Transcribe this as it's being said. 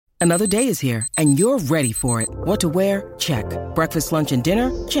Another day is here, and you're ready for it. What to wear? Check. Breakfast, lunch, and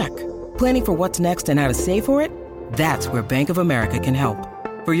dinner? Check. Planning for what's next and how to save for it? That's where Bank of America can help.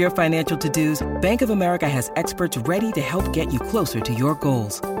 For your financial to-dos, Bank of America has experts ready to help get you closer to your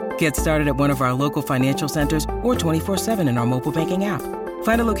goals. Get started at one of our local financial centers or 24/7 in our mobile banking app.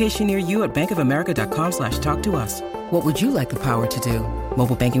 Find a location near you at bankofamerica.com/talktous. What would you like the power to do?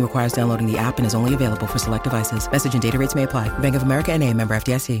 Mobile banking requires downloading the app and is only available for select devices. Message and data rates may apply. Bank of America N.A., member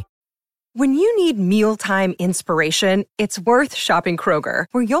FDIC. When you need mealtime inspiration, it's worth shopping Kroger,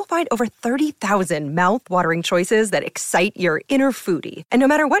 where you'll find over 30,000 mouth-watering choices that excite your inner foodie. And no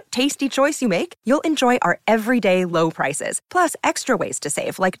matter what tasty choice you make, you'll enjoy our everyday low prices, plus extra ways to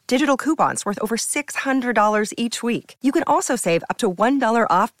save, like digital coupons worth over $600 each week. You can also save up to $1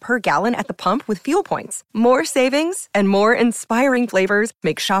 off per gallon at the pump with fuel points. More savings and more inspiring flavors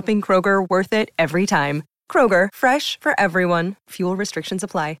make shopping Kroger worth it every time. Kroger, fresh for everyone. Fuel restrictions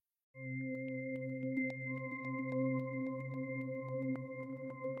apply.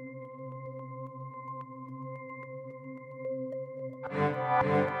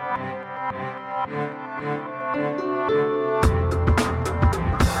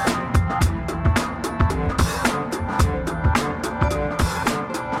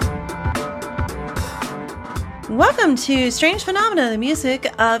 Welcome to Strange Phenomena, the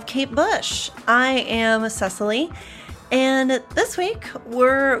music of Kate Bush. I am Cecily, and this week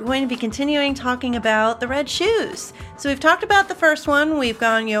we're going to be continuing talking about the Red Shoes. So we've talked about the first one. We've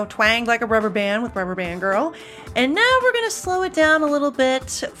gone, twanged like a rubber band with Rubber Band Girl. And now we're going to slow it down a little bit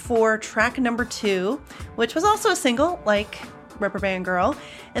for track number 2, which was also a single like Rubber Band Girl.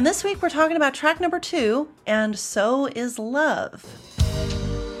 And this week we're talking about track number 2, And So Is Love.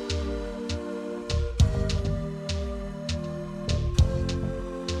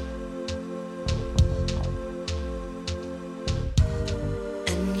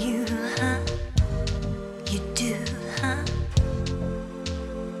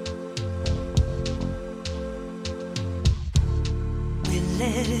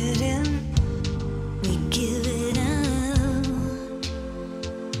 Let it in, we give it out.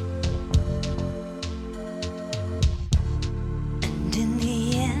 And in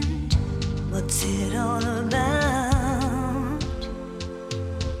the end, what's it all about?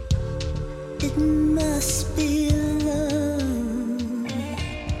 It must be love.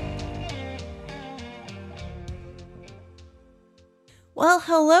 Well,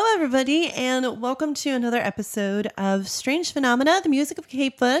 hello everybody, and welcome to another episode of Strange Phenomena, the music of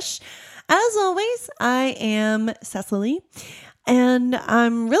Kate Bush. As always, I am Cecily, and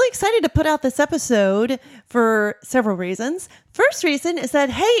I'm really excited to put out this episode for several reasons. First reason is that,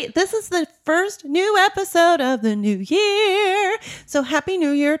 hey, this is the first new episode of the new year. So happy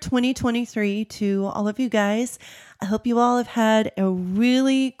New Year 2023 to all of you guys. I hope you all have had a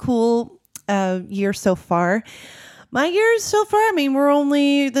really cool year so far. My years so far,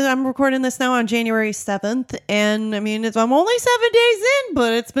 I'm recording this now on January 7th, and I'm only 7 days in,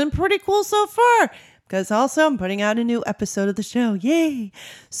 but it's been pretty cool so far, because also I'm putting out a new episode of the show. Yay!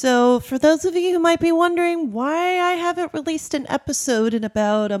 So for those of you who might be wondering why I haven't released an episode in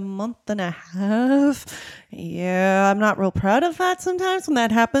about a month and a half, yeah, I'm not real proud of that sometimes when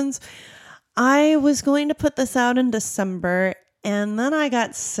that happens. I was going to put this out in December, and then I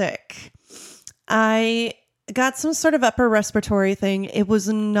got sick. I got some sort of upper respiratory thing. It was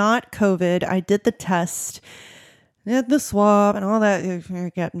not COVID. I did the test, did the swab and all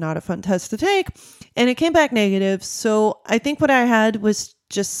that. Not a fun test to take. And it came back negative. So I think what I had was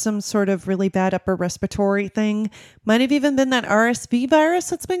just some sort of really bad upper respiratory thing. Might have even been that RSV virus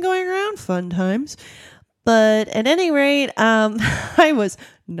that's been going around. Fun times. But at any rate, I was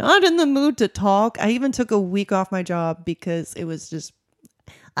not in the mood to talk. I even took a week off my job because it was just,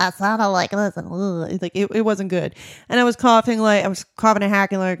 I sounded like this, and it wasn't good. And I was coughing and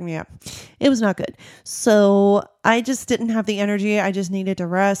hacking, yeah, it was not good. So I just didn't have the energy. I just needed to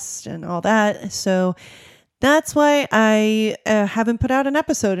rest and all that. So that's why I haven't put out an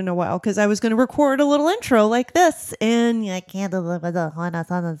episode in a while, because I was going to record a little intro like this, and I can't do it. That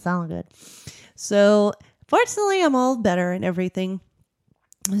doesn't sound good. So fortunately, I'm all better and everything.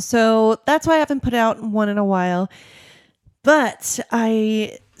 So that's why I haven't put out one in a while. But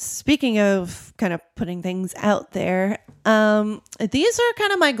speaking of kind of putting things out there, these are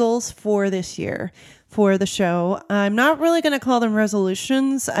kind of my goals for this year for the show. I'm not really going to call them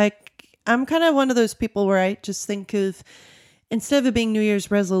resolutions. I'm kind of one of those people where I just think of, instead of it being New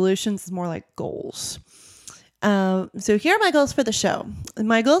Year's resolutions, it's more like goals. So here are my goals for the show.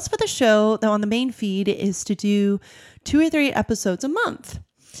 My goals for the show, though, on the main feed is to do 2 or 3 episodes a month.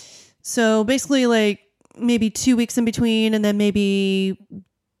 So basically maybe 2 weeks in between, and then maybe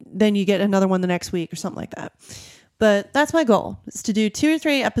then you get another one the next week or something like that. But that's my goal, is to do 2 or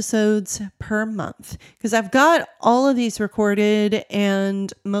 3 episodes per month, because I've got all of these recorded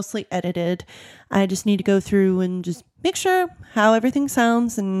and mostly edited. I just need to go through and just make sure how everything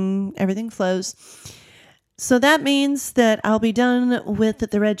sounds and everything flows. So that means that I'll be done with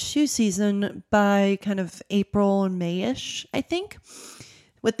the Red Shoe season by kind of April or May-ish, I think,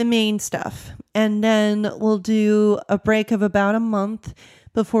 with the main stuff. And then we'll do a break of about a month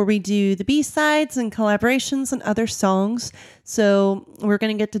before we do the B-sides and collaborations and other songs. So we'll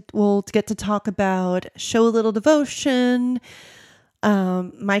get to talk about Show a Little Devotion.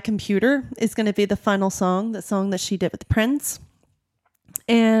 My Computer is going to be the final song, the song that she did with Prince,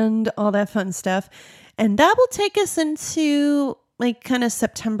 and all that fun stuff. And that will take us into like kind of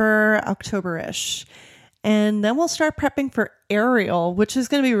September, October-ish. And then we'll start prepping for Ariel, which is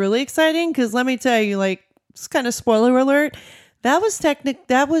going to be really exciting, because let me tell you, like, it's kind of spoiler alert. That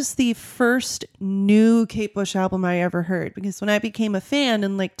was the first new Kate Bush album I ever heard, because when I became a fan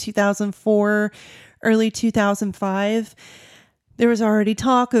in like 2004, early 2005, there was already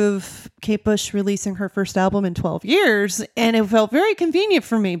talk of Kate Bush releasing her first album in 12 years. And it felt very convenient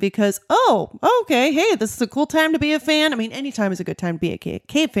for me because, okay, hey, this is a cool time to be a fan. I mean, any time is a good time to be a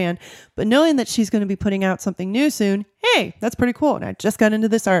Kate fan, but knowing that she's going to be putting out something new soon, hey, that's pretty cool. And I just got into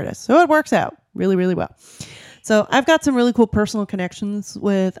this artist, so it works out really, really well. So I've got some really cool personal connections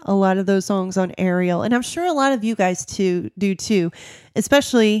with a lot of those songs on Ariel. And I'm sure a lot of you guys do too,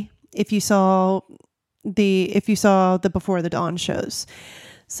 especially if you saw the Before the Dawn shows.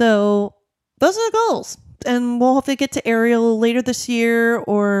 So those are the goals. And we'll hopefully get to Ariel later this year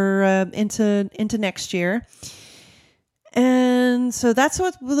or into next year. And so that's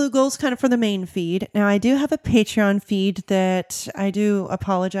what the goals kind of for the main feed. Now, I do have a Patreon feed that I do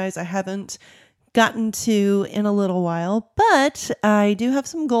apologize I haven't gotten to in a little while, but I do have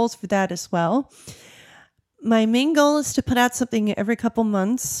some goals for that as well. My main goal is to put out something every couple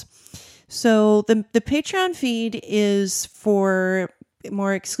months. So the Patreon feed is for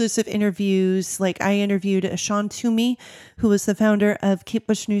more exclusive interviews. Like I interviewed Sean Toomey, who was the founder of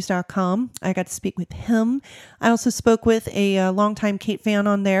KateBushNews.com. I got to speak with him. I also spoke with a longtime Kate fan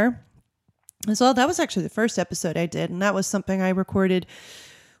on there as well. That was actually the first episode I did, and that was something I recorded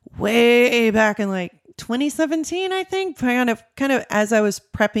way back in like 2017, I think, kind of as I was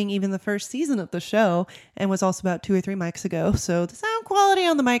prepping even the first season of the show, and was also about 2 or 3 mics ago. So the sound quality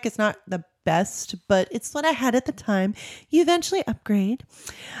on the mic is not the best, but it's what I had at the time. You eventually upgrade.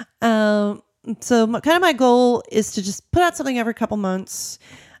 So my goal is to just put out something every couple months.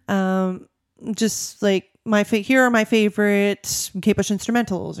 Just like here are my favorite Kate Bush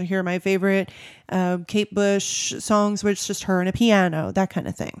instrumentals, or here are my favorite Kate Bush songs where it's just her and a piano, that kind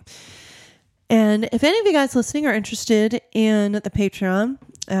of thing. And if any of you guys listening are interested in the Patreon,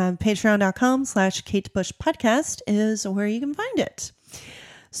 patreon.com/Kate Bush Podcast is where you can find it.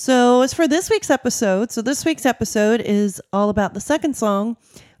 So as for this week's episode, is all about the second song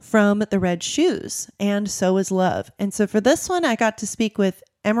from the Red Shoes, And So Is Love. And so for this one, I got to speak with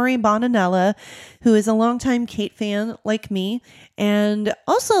Emery Bonanella, who is a longtime Kate fan like me, and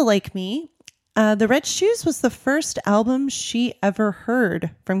also like me, the Red Shoes was the first album she ever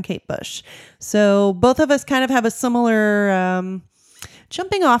heard from Kate Bush. So both of us kind of have a similar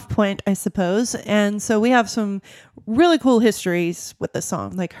jumping off point, I suppose. And so we have some really cool histories with the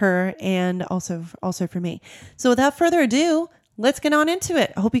song, like her and also for me. So without further ado, let's get on into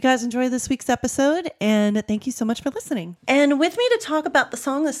it. I hope you guys enjoy this week's episode, and thank you so much for listening. And with me to talk about the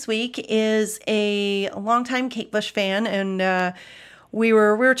song this week is a longtime Kate Bush fan, and we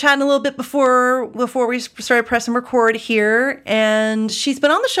were chatting a little bit before we started pressing record here, and she's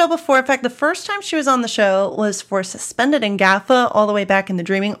been on the show before. In fact, the first time she was on the show was for Suspended and Gaffa, all the way back in the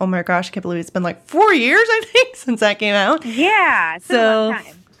Dreaming. Oh my gosh, I can't believe it's been like 4 years, I think, since that came out. Yeah, it's been a long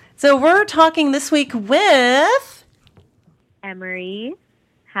time. So we're talking this week with Emery.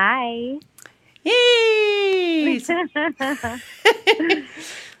 Hi. Yay!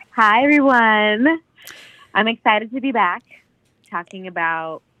 Hi, everyone. I'm excited to be back talking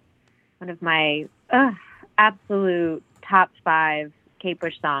about one of my absolute top 5 Kate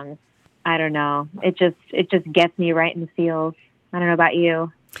Bush songs. I don't know. It just gets me right in the feels. I don't know about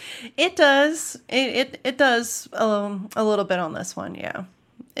you. It does. It does a little bit on this one, yeah.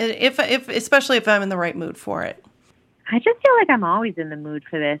 If especially if I'm in the right mood for it. I just feel like I'm always in the mood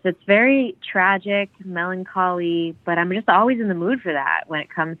for this. It's very tragic, melancholy, but I'm just always in the mood for that when it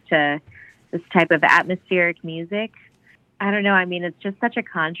comes to this type of atmospheric music. I don't know. I mean, it's just such a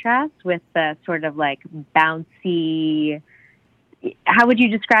contrast with the sort of like bouncy, how would you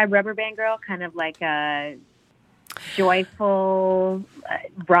describe Rubber Band Girl? Kind of like a joyful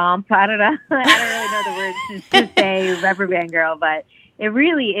romp. I don't know. I don't really know the words to say Rubber Band Girl, but it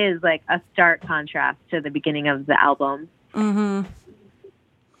really is like a stark contrast to the beginning of the album. Mm-hmm.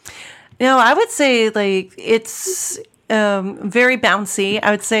 No, I would say like it's very bouncy.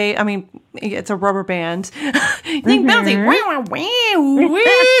 I would say, I mean, it's a rubber band. Think bouncy.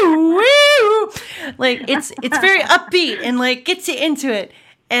 Like it's very upbeat and like gets you into it.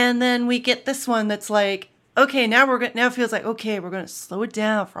 And then we get this one that's like, okay, now it feels like, okay, we're going to slow it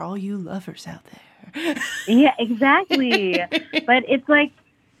down for all you lovers out there. Yeah, exactly. But it's like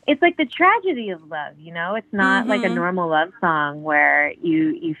the tragedy of love, you know? It's not like a normal love song where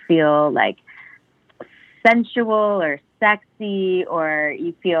you feel like sensual or sexy or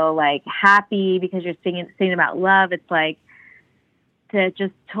you feel like happy because you're singing about love. It's like the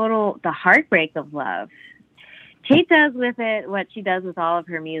heartbreak of love. Kate does with it what she does with all of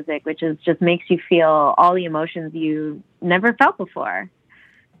her music, which is just makes you feel all the emotions you never felt before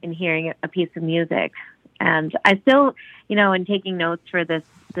in hearing a piece of music. And I still, you know, in taking notes for this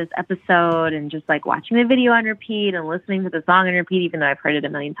episode and just like watching the video on repeat and listening to the song on repeat, even though I've heard it a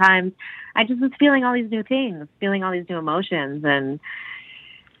million times, I just was feeling all these new things, feeling all these new emotions. And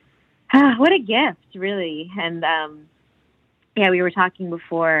what a gift, really. And yeah, we were talking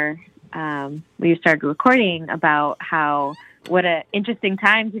before we started recording about what an interesting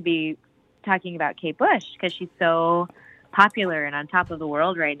time to be talking about Kate Bush because she's so popular and on top of the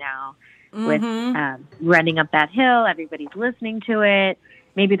world right now with Running Up That Hill. Everybody's listening to it.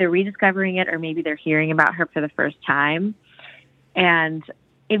 Maybe they're rediscovering it or maybe they're hearing about her for the first time. And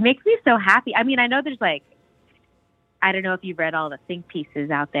it makes me so happy. I mean, I know there's like, I don't know if you've read all the think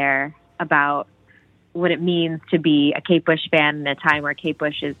pieces out there about what it means to be a Kate Bush fan in a time where Kate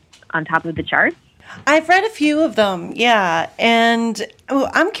Bush is on top of the charts. I've read a few of them, yeah. And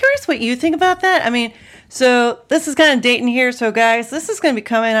I'm curious what you think about that. I mean, so this is kind of dating here. So guys, this is going to be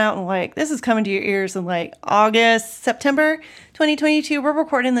coming out in this is coming to your ears in like August, September 2022. We're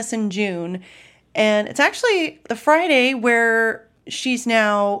recording this in June. And it's actually the Friday where she's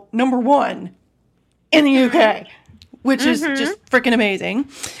now number 1 in the UK, which is just freaking amazing.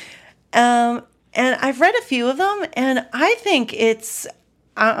 And I've read a few of them and I think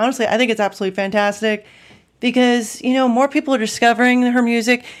honestly, I think it's absolutely fantastic because, you know, more people are discovering her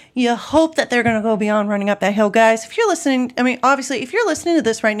music. You hope that they're going to go beyond Running Up That Hill. Guys, if you're listening, I mean, obviously, if you're listening to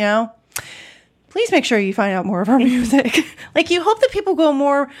this right now, please make sure you find out more of her music. Like, you hope that people go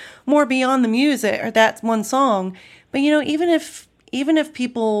more beyond the music or that one song. But, you know, even if there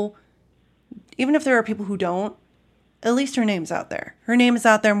are people who don't, at least her name's out there. Her name is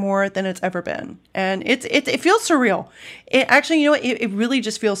out there more than it's ever been. And it feels surreal. It actually, you know, it really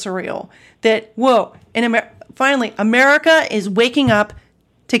just feels surreal that, whoa, finally, America is waking up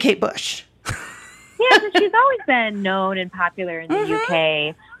to Kate Bush. Yeah, so she's always been known and popular in the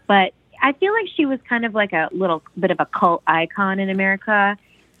UK, but I feel like she was kind of like a little bit of a cult icon in America.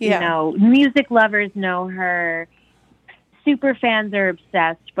 Yeah. You know, music lovers know her. Super fans are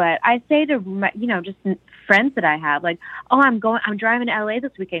obsessed, but I say to, you know, just friends that I have, like, oh, I'm driving to LA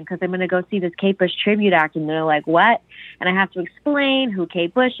this weekend because I'm going to go see this Kate Bush tribute act. And they're like, what? And I have to explain who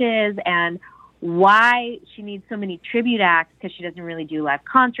Kate Bush is and why she needs so many tribute acts because she doesn't really do live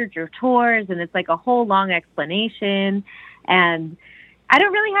concerts or tours. And it's like a whole long explanation. And I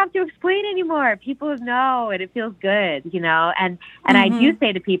don't really have to explain anymore. People know, and it feels good, you know. And I do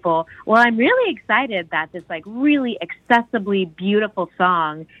say to people, well, I'm really excited that this like really accessibly beautiful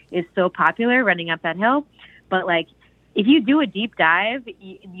song is so popular, Running Up That Hill. But like, if you do a deep dive,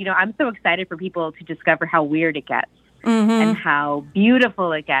 you know, I'm so excited for people to discover how weird it gets and how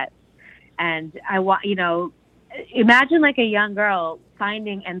beautiful it gets. And I want, you know, imagine like a young girl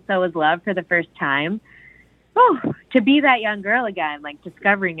finding And So Is Love for the first time. Oh, to be that young girl again, like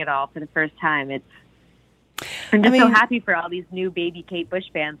discovering it all for the first time. I'm just so happy for all these new baby Kate Bush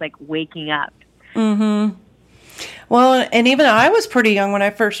fans, like waking up. Mm-hmm. Well, and even I was pretty young when I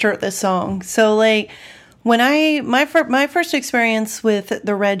first heard this song. So like when my first experience with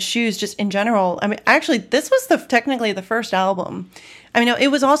the Red Shoes, just in general, I mean, actually this was technically the first album. I mean,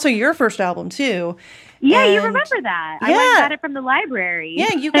 it was also your first album too. Yeah, you remember that. Yeah. I went and got it from the library.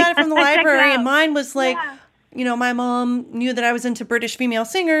 Yeah, you got it from the library, and mine was like, you know, my mom knew that I was into British female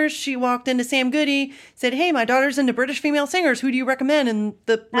singers. She walked into Sam Goody, said, hey, my daughter's into British female singers. Who do you recommend? And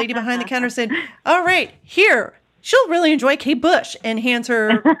the lady behind the counter said, all right, here, she'll really enjoy Kate Bush, and hands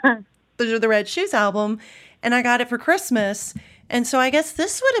her the Red Shoes album. And I got it for Christmas. And so I guess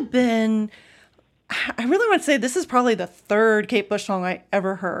this would have been, I really want to say this is probably the third Kate Bush song I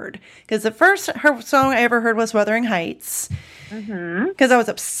ever heard. Because the first her song I ever heard was Wuthering Heights. Because I was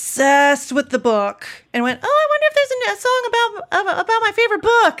obsessed with the book and went, oh, I wonder if there's a song about my favorite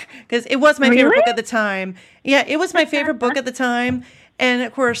book. Because it was my favorite book at the time. Yeah, it was my favorite book at the time. And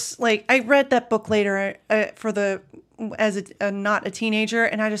of course, like I read that book later as not a teenager.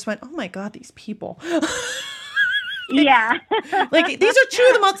 And I just went, oh my God, these people. Yeah. Like these are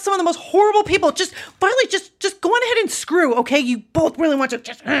some of the most horrible people. Just finally just go on ahead and screw. Okay. You both really want to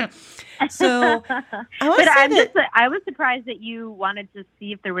just. So I was surprised that you wanted to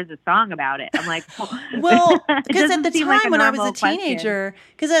see if there was a song about it. I'm like, well, because at the time when I was a teenager,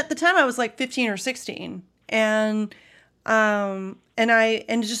 because at the time I was like 15 or 16, and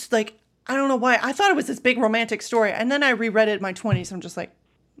just like, I don't know why I thought it was this big romantic story, and then I reread it in my 20s. I'm just like,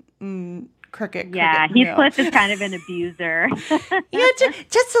 cricket. Yeah, Heathcliff is kind of an abuser. Yeah,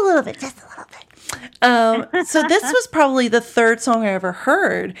 just a little bit. So this was probably the third song I ever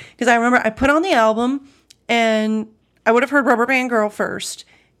heard, because I remember I put on the album and I would have heard Rubber Band Girl first,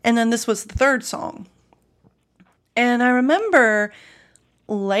 and then this was the third song. And I remember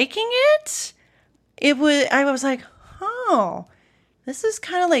liking it. I was like, oh, this is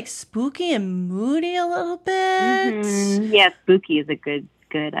kind of like spooky and moody a little bit. Mm-hmm. Yeah, spooky is a good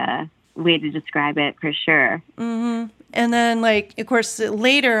way to describe it for sure. Mm-hmm. And then, like, of course,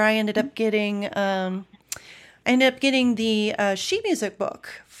 later I ended up getting the sheet music book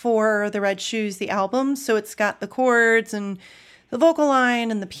for the Red Shoes, the album. So it's got the chords and the vocal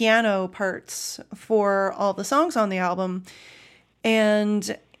line and the piano parts for all the songs on the album.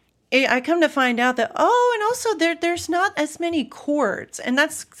 And I come to find out that, and also there's not as many chords. And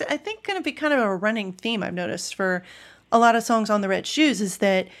that's, I think, going to be kind of a running theme I've noticed for a lot of songs on the Red Shoes, is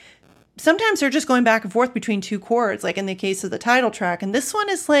that sometimes they're just going back and forth between two chords, like in the case of the title track. And this one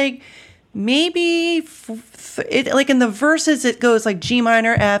is like maybe like in the verses, it goes like G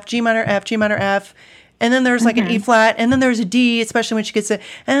minor, F, G minor, F, G minor, F. And then there's like an E flat, and then there's a D, especially when she gets it.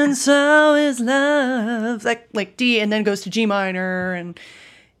 And so is love, like D, and then goes to G minor. And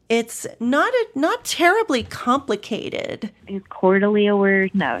it's not terribly complicated. Is chordally a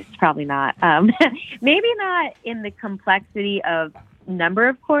word? No, it's probably not. Maybe not in the complexity of number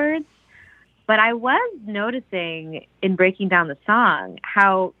of chords. But I was noticing in breaking down the song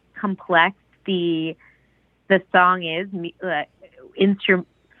how complex the song is with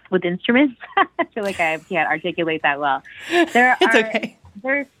instruments. I feel like I can't articulate that well. It's okay.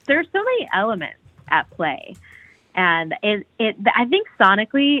 There's so many elements at play, and I think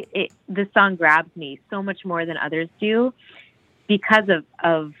sonically this song grabs me so much more than others do because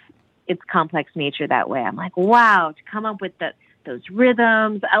of its complex nature. That way, I'm like, wow, to come up with those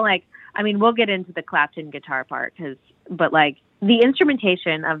rhythms. I mean, we'll get into the Clapton guitar part, but like the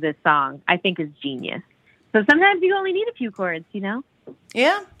instrumentation of this song, I think, is genius. So sometimes you only need a few chords, you know?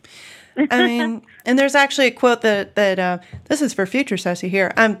 Yeah. I mean, and there's actually a quote that this is for future Ceci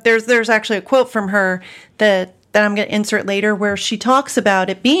here. There's actually a quote from her that I'm going to insert later, where she talks about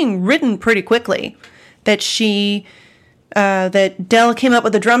it being written pretty quickly. That that Del came up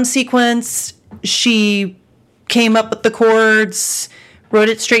with a drum sequence. She came up with the chords, wrote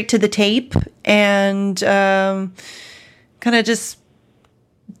it straight to the tape, and kind of just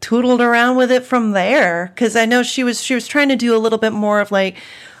tootled around with it from there. Because I know she was trying to do a little bit more of like,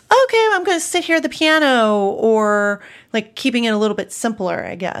 okay, I'm going to sit here at the piano, or like keeping it a little bit simpler,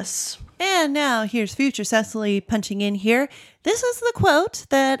 I guess. And now here's future Cecily punching in here. This is the quote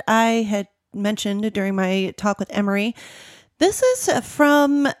that I had mentioned during my talk with Emery. This is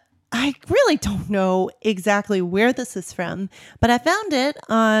from, I really don't know exactly where this is from, but I found it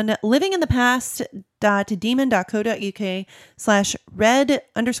on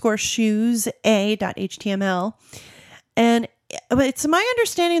livinginthe_shoes.html. And it's my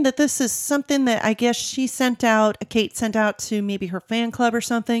understanding that this is something that I guess Kate sent out to maybe her fan club or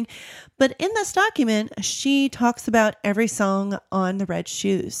something. But in this document, she talks about every song on the Red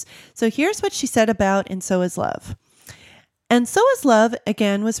Shoes. So here's what she said about And So Is Love. And So Is Love,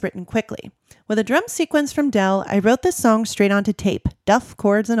 again, was written quickly. With a drum sequence from Del, I wrote this song straight onto tape, duff,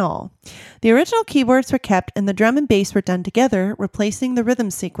 chords, and all. The original keyboards were kept and the drum and bass were done together, replacing the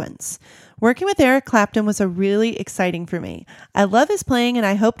rhythm sequence. Working with Eric Clapton was really exciting for me. I love his playing and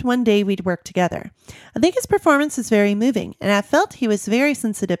I hoped one day we'd work together. I think his performance is very moving and I felt he was very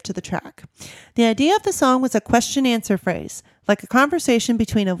sensitive to the track. The idea of the song was a question-answer phrase, like a conversation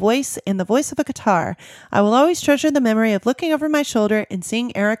between a voice and the voice of a guitar. I will always treasure the memory of looking over my shoulder and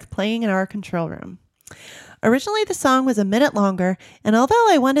seeing Eric playing in our control room. Originally, the song was a minute longer, and although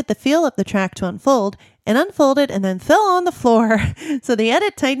I wanted the feel of the track to unfold, it unfolded and then fell on the floor. So the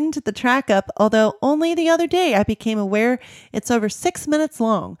edit tightened the track up, although only the other day I became aware it's over 6 minutes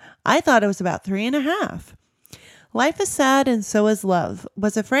long. I thought it was about 3.5. Life is sad and so is love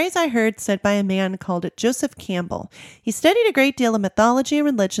was a phrase I heard said by a man called Joseph Campbell. He studied a great deal of mythology and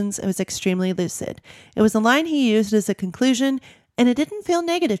religions and was extremely lucid. It was a line he used as a conclusion, and it didn't feel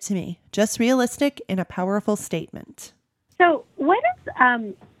negative to me, just realistic and a powerful statement. So what is,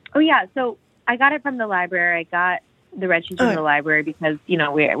 so I got it from the library. I got the Red Shoes from the library because, you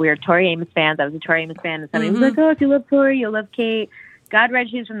know, we're Tori Amos fans. I was a Tori Amos fan, and somebody was like, oh, if you love Tori, you'll love Kate. Got Red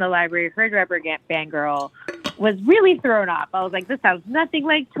Shoes from the library, heard Rubber Band Girl, was really thrown off. I was like, this sounds nothing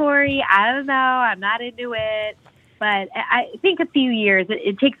like Tori. I don't know. I'm not into it. But I think a few years,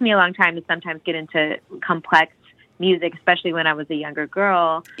 it takes me a long time to sometimes get into complex music, especially when I was a younger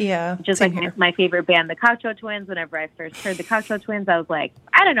girl. Yeah. Just like my favorite band, the Cocteau Twins. Whenever I first heard the Cocteau Twins, I was like,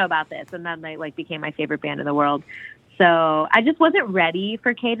 I don't know about this. And then they like became my favorite band in the world. So I just wasn't ready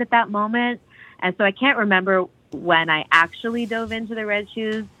for Kate at that moment. And so I can't remember when I actually dove into the Red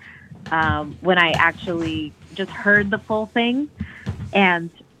Shoes, when I actually just heard the full thing and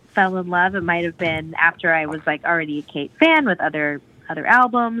fell in love. It might have been after I was like already a Kate fan with other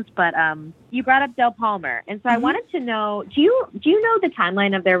albums, but you brought up Del Palmer, and so I wanted to know, do you know the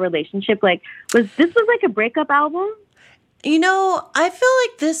timeline of their relationship? Like, was like a breakup album? You know, I feel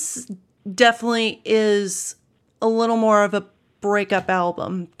like this definitely is a little more of a breakup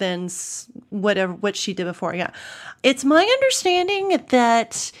album than what she did before. Yeah, it's my understanding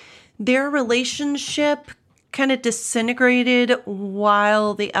that their relationship kind of disintegrated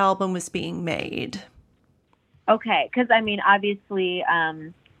while the album was being made. Okay, because I mean, obviously,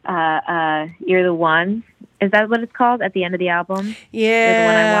 You're the One. Is that what it's called at the end of the album? Yeah. You're the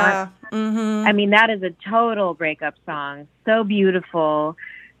One I Want. Mm-hmm. I mean, that is a total breakup song. So beautiful.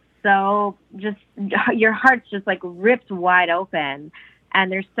 So just your heart's just like ripped wide open,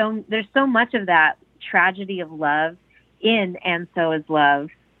 and there's so much of that tragedy of love in And So Is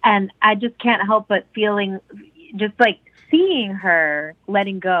Love, and I just can't help but feeling just like seeing her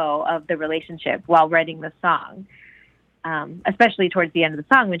letting go of the relationship while writing the song, especially towards the end of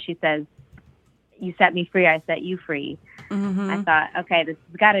the song when she says, "You set me free, I set you free." Mm-hmm. I thought, okay, this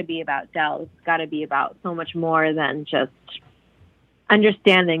has got to be about Del. It's got to be about so much more than just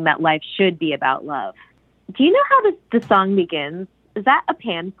understanding that life should be about love. Do you know how the song begins? Is that a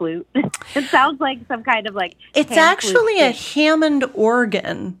pan flute? It sounds like some kind of like... It's actually a Hammond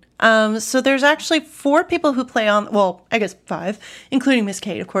organ. So there's actually 4 people who play on, well, I guess 5, including Miss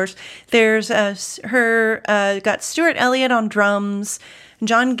Kate, of course. There's got Stuart Elliott on drums.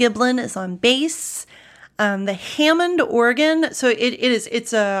 John Giblin is on bass. The Hammond organ, so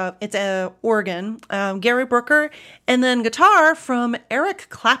it's a organ. Gary Brooker, and then guitar from Eric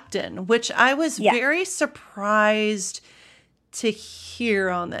Clapton, which I was very surprised to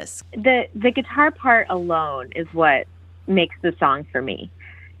hear on this. The guitar part alone is what makes the song for me.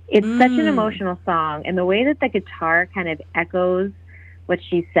 It's such an emotional song, and the way that the guitar kind of echoes what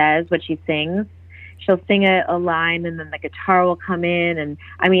she says, what she sings. She'll sing a line, and then the guitar will come in. And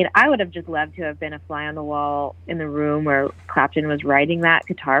I mean, I would have just loved to have been a fly on the wall in the room where Clapton was writing that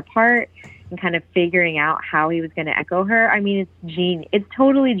guitar part and kind of figuring out how he was going to echo her. I mean, it's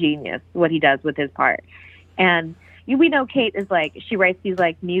totally genius what he does with his part. And we know Kate is like, she writes these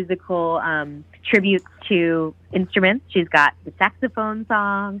like musical tributes to instruments. She's got the saxophone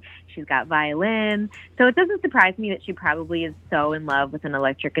song, she's got violin. So it doesn't surprise me that she probably is so in love with an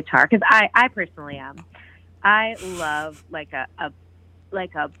electric guitar, because I personally am. I love like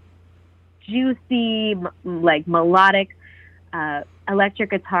a juicy, like melodic electric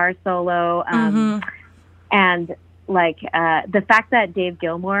guitar solo. And like the fact that Dave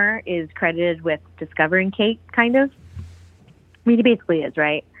Gilmour is credited with discovering Kate, kind of. I mean, he basically is,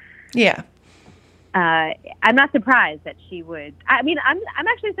 right? Yeah. I'm not surprised that she would. I mean, I'm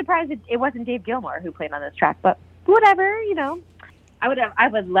actually surprised that it wasn't Dave Gilmour who played on this track, but whatever, you know. I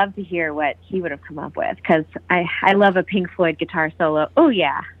would love to hear what he would have come up with, because I love a Pink Floyd guitar solo. Oh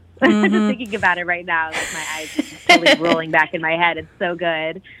yeah. Just thinking about it right now, like my eyes are totally rolling back in my head. It's so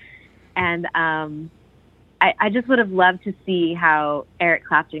good. And I just would have loved to see how Eric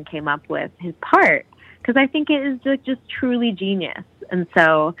Clapton came up with his part, because I think it is just truly genius. And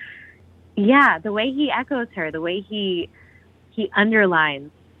so, yeah, the way he echoes her, the way he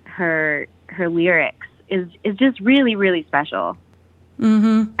underlines her lyrics is just really, really special.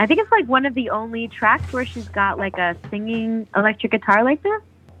 Mm-hmm. I think it's like one of the only tracks where she's got like a singing electric guitar like this,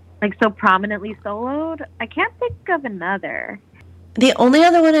 like so prominently soloed. I can't think of another. The only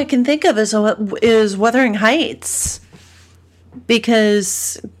other one I can think of is Wuthering Heights,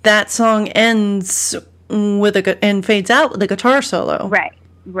 because that song ends with and fades out with a guitar solo.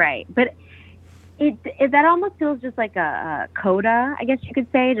 Right. But it that almost feels just like a coda, I guess you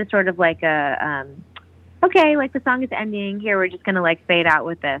could say, just sort of like a okay, like the song is ending here, we're just gonna like fade out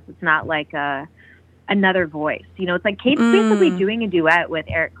with this. It's not like another voice, you know. It's like Kate's basically doing a duet with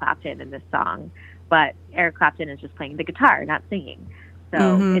Eric Clapton in this song, but Eric Clapton is just playing the guitar, not singing.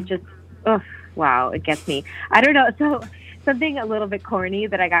 So it just, wow, it gets me. I don't know. So something a little bit corny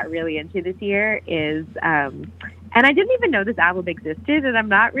that I got really into this year is, and I didn't even know this album existed, and I'm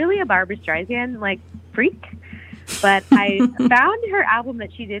not really a Barbra Streisand like freak, but I found her album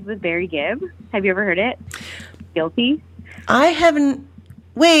that she did with Barry Gibb. Have you ever heard it? Guilty. I haven't.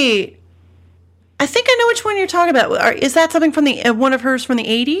 Wait, I think I know which one you're talking about. Is that something from one of hers from the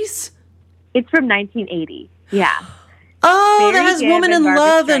 80s? It's from 1980. Yeah. Oh, Barry that has Gibb "Woman in and Barbra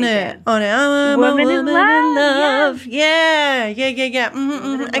Love" in Streisand. it. On it, I'm Woman a in woman Love, Yeah.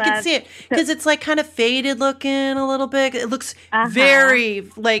 Woman in I can Love. see it because it's like kind of faded looking a little bit. It looks very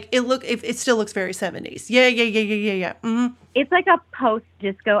like it still looks very 70s. Yeah. It's like a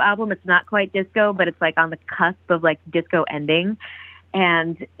post-disco album. It's not quite disco, but it's like on the cusp of like disco ending,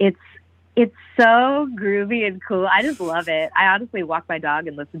 and it's so groovy and cool. I just love it. I honestly walk my dog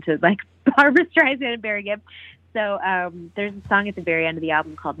and listen to like Barbra Streisand and Barry Gibb. So there's a song at the very end of the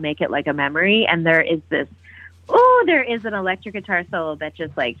album called "Make It Like a Memory," and there is an electric guitar solo that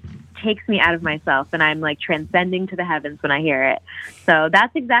just like takes me out of myself, and I'm like transcending to the heavens when I hear it. So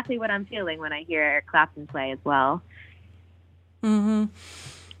that's exactly what I'm feeling when I hear Eric Clapton play as well. Mm-hmm.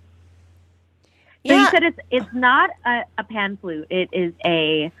 So you said it's not a pan flute. It is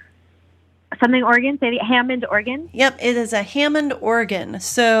a something organ. Say the Hammond organ. Yep, it is a Hammond organ.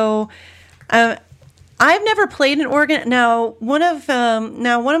 So I've never played an organ. Now one of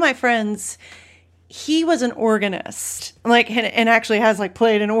my friends, he was an organist, like, and actually has like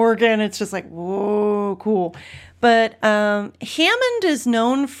played an organ. It's just like, whoa, cool. But Hammond is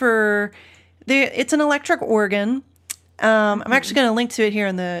known for it's an electric organ. I'm actually going to link to it here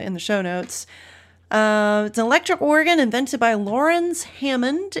in the show notes. It's an electric organ invented by Lawrence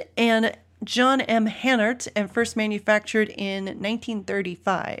Hammond and John M. Hannert and first manufactured in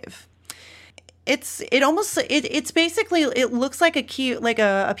 1935. It's basically, it looks like a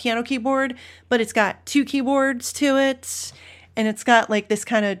piano keyboard, but it's got two keyboards to it, and it's got like this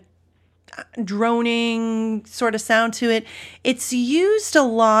kind of droning sort of sound to it. It's used a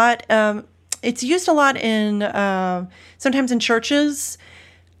lot. It's used a lot in sometimes in churches.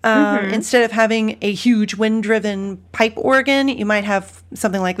 Instead of having a huge wind-driven pipe organ, you might have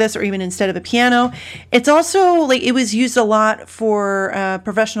something like this, or even instead of a piano. It's also like it was used a lot for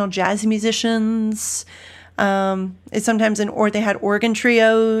professional jazz musicians. It's sometimes they had organ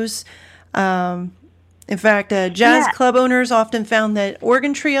trios. In fact, jazz club owners often found that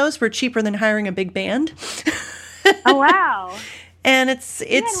organ trios were cheaper than hiring a big band. Oh wow. And it has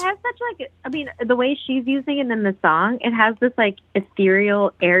such like, I mean, the way she's using it in the song, it has this like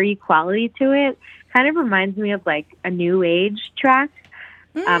ethereal, airy quality to it. Kind of reminds me of like a new age track.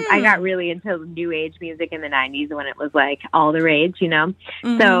 I got really into new age music in the 90s when it was like all the rage, you know?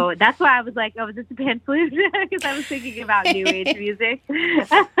 So that's why I was like, oh, is this a pan flute? Because I was thinking about new age music.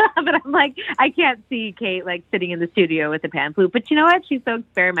 But I'm like, I can't see Kate like sitting in the studio with a pan flute. But you know what? She's so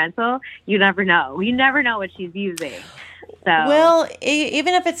experimental. You never know. You never know what she's using. So. Well,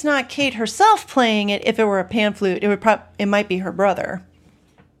 even if it's not Kate herself playing it, if it were a pan flute, it might be her brother.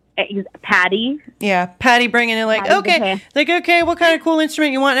 Patty. Yeah, Patty bringing in like, okay, what kind of cool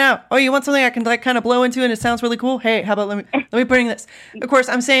instrument you want now? Oh, you want something I can like kind of blow into and it sounds really cool? Hey, how about let me bring this? Of course,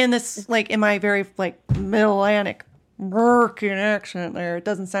 I'm saying this like in my very like Mid-Atlantic American accent there. It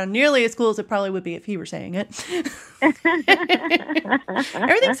doesn't sound nearly as cool as it probably would be if he were saying it. Everything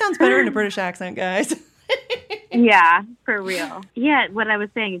sounds better in a British accent, guys. Yeah, for real. Yeah, what I was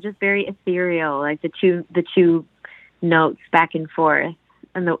saying is just very ethereal, like the two notes back and forth,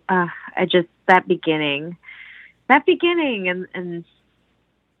 and that beginning, and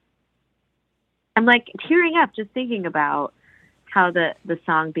I'm like tearing up just thinking about how the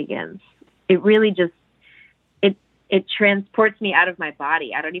song begins. It really just it transports me out of my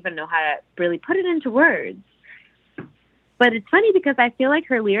body. I don't even know how to really put it into words. But it's funny because I feel like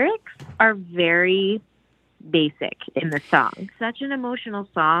her lyrics are very basic in the song. Such an emotional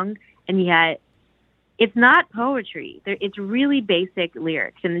song, and yet it's not poetry. It's really basic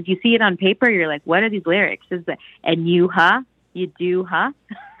lyrics. And as you see it on paper, you're like, what are these lyrics? And you, huh? You do, huh?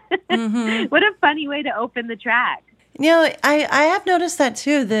 Mm-hmm. What a funny way to open the track. You know, I have noticed that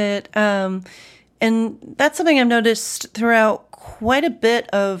too, that And that's something I've noticed throughout quite a bit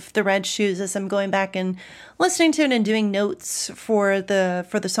of the Red Shoes as I'm going back and listening to it and doing notes for the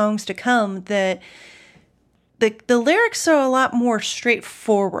songs to come, that the lyrics are a lot more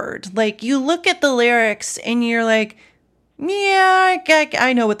straightforward. Like, you look at the lyrics and you're like, yeah,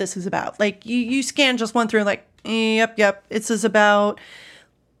 I know what this is about. Like, you scan just one through, like, yep, this is about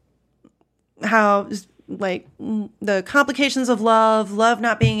how, like, the complications of love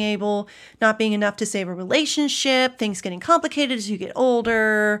not being enough to save a relationship, things getting complicated as you get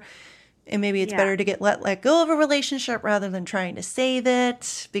older, and maybe it's better to get let go of a relationship rather than trying to save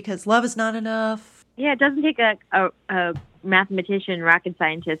it because love is not enough. Yeah, it doesn't take a mathematician, rocket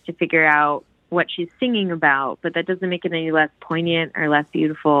scientist to figure out what she's singing about, but that doesn't make it any less poignant or less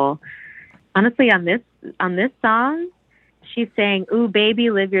beautiful. Honestly, on this song, she's saying, "Ooh,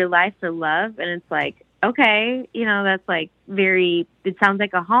 baby, live your life for love," and it's like, okay, that's like it sounds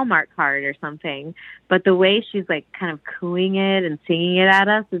like a Hallmark card or something. But the way she's like kind of cooing it and singing it at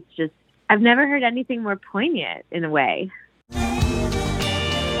us, it's just, I've never heard anything more poignant in a way.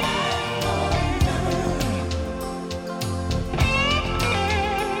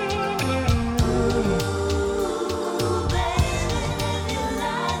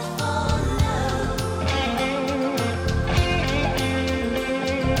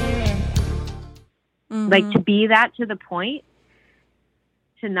 Like, to be that to the point,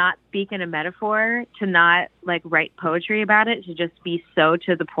 to not speak in a metaphor, to not like write poetry about it, to just be so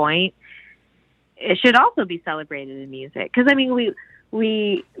to the point, it should also be celebrated in music. Because I mean,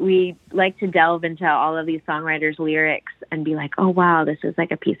 we like to delve into all of these songwriters' lyrics and be like, oh wow, this is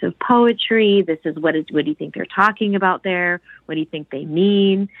like a piece of poetry. This is what do you think they're talking about there? What do you think they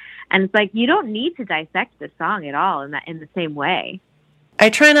mean? And it's like, you don't need to dissect the song at all in the same way. I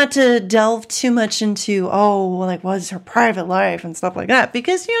try not to delve too much into, what's her private life and stuff like that,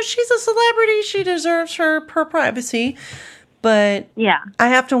 because, she's a celebrity. She deserves her privacy. But yeah, I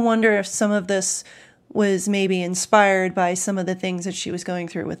have to wonder if some of this was maybe inspired by some of the things that she was going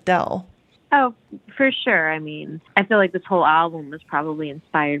through with Del. Oh, for sure. I mean, I feel like this whole album was probably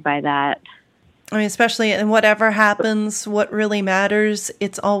inspired by that. I mean, especially in whatever happens, what really matters,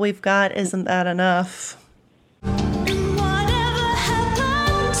 it's all we've got. Isn't that enough?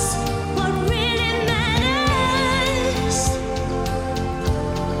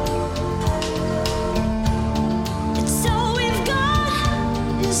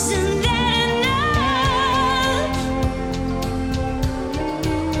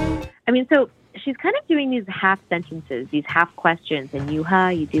 I mean, so she's kind of doing these half sentences, these half questions, and you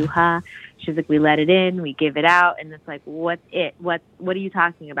do. She's like, we let it in, we give it out, and it's like, what's it? What are you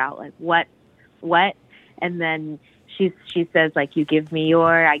talking about? Like, what? And then she says, like, you give me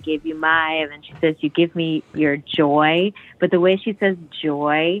your, I gave you my, and then she says, you give me your joy. But the way she says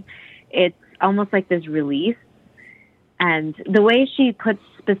joy, it's almost like this release. And the way she puts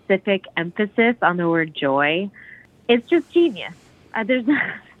specific emphasis on the word joy, it's just genius. There's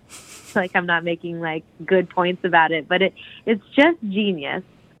like, I'm not making like good points about it, but it's just genius.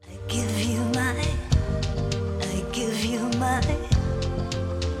 I give you my, I give you my.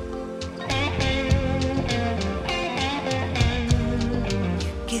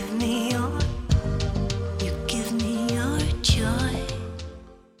 You give me your joy.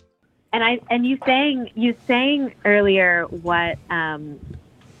 And you sang earlier what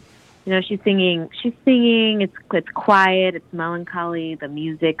she's singing, it's quiet, it's melancholy, the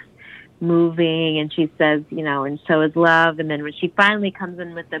music's moving, and she says, and so is love. And then when she finally comes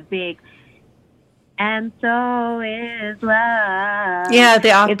in with the big, and so is love. Yeah,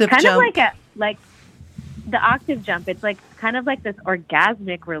 the octave jump. It's kind of like the octave jump. It's like kind of like this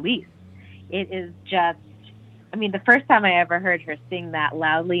orgasmic release. It is just, I mean, the first time I ever heard her sing that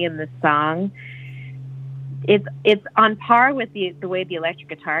loudly in this song, it's on par with the way the electric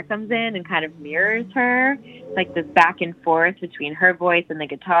guitar comes in and kind of mirrors her. It's like this back and forth between her voice and the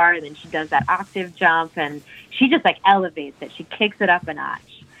guitar, and then she does that octave jump, and she just like elevates it. She kicks it up a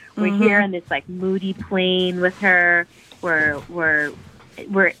notch. We're here in this like moody plane with her. We're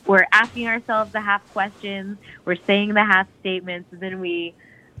asking ourselves the half questions. We're saying the half statements, and then we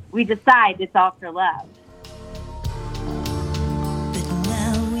decide it's all for love. But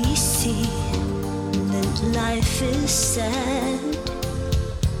now we see that life is sad,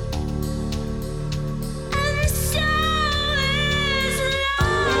 and so is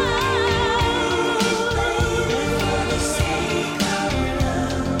love. For the sake of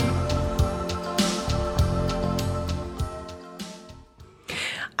love.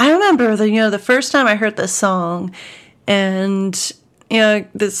 I remember the first time I heard this song, and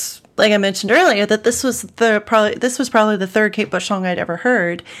this, like I mentioned earlier, that this was probably the third Kate Bush song I'd ever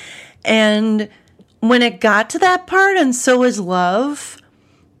heard. And when it got to that part, and so is love,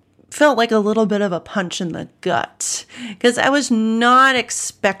 felt like a little bit of a punch in the gut because I was not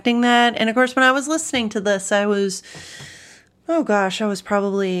expecting that. And of course, when I was listening to this, I was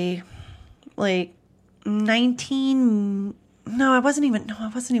probably like 19. No, I wasn't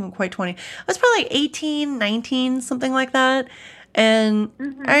even quite 20. I was probably 18, 19, something like that. And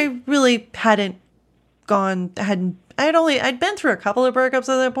I really I'd been through a couple of breakups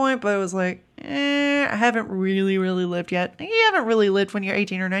at that point, but it was like, I haven't really lived yet. You haven't really lived when you're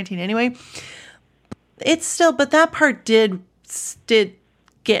 18 or 19 anyway. But that part did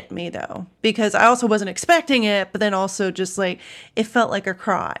get me though, because I also wasn't expecting it, but then also just like, it felt like a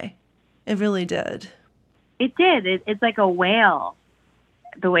cry. It really did. It did. It's like a wail,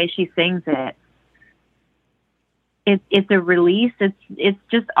 the way she sings it. It's a release. It's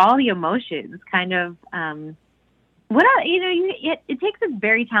just all the emotions kind of, it takes a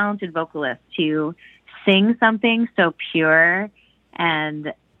very talented vocalist to sing something so pure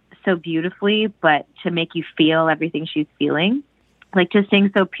and so beautifully, but to make you feel everything she's feeling. Like to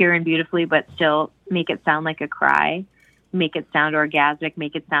sing so pure and beautifully, but still make it sound like a cry, make it sound orgasmic,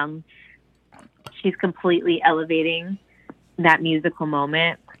 make it sound she's completely elevating that musical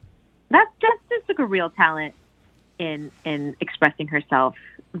moment. That's just like a real talent in expressing herself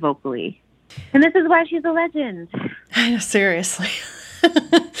vocally. And this is why she's a legend. Seriously.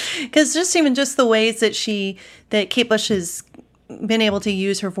 Because just the ways that Kate Bush has been able to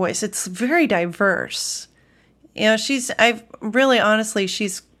use her voice, it's very diverse. You know, she's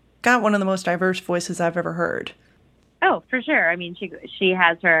got one of the most diverse voices I've ever heard. Oh, for sure. I mean, she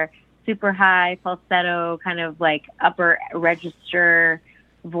has her super high falsetto, kind of like upper register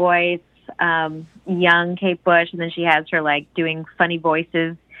voice, young Kate Bush, and then she has her like doing funny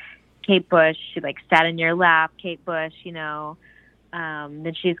voices Kate Bush. She like sat in your lap Kate Bush, you know.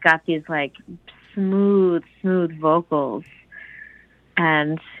 Then she's got these like smooth vocals,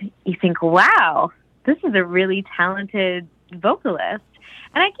 and you think, wow, this is a really talented vocalist.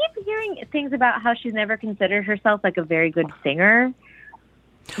 And I keep hearing things about how she's never considered herself like a very good singer.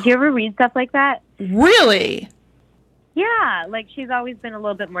 Do you ever read stuff like that? Really? Yeah, like she's always been a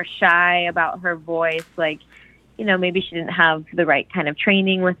little bit more shy about her voice. Like, you know, maybe she didn't have the right kind of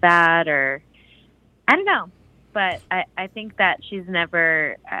training with that, or I don't know. But I think that she's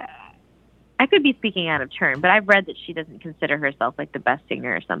never, I could be speaking out of turn, but I've read that she doesn't consider herself like the best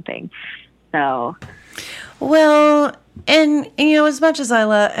singer or something. So, well, and you know, as much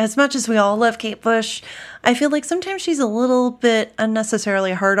as we all love Kate Bush, I feel like sometimes she's a little bit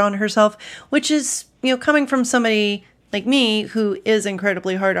unnecessarily hard on herself, which is, you know, coming from somebody like me who is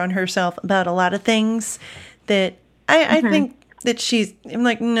incredibly hard on herself about a lot of things. That I think that I'm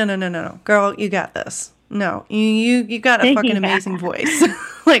like, no, girl, you got this. No, you got a fucking amazing voice.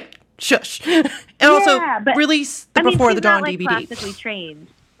 Like, shush. And also release the Before the Dawn DVD. She's not like classically trained.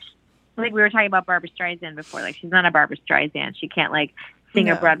 Like we were talking about Barbra Streisand before. Like she's not a Barbra Streisand. She can't like sing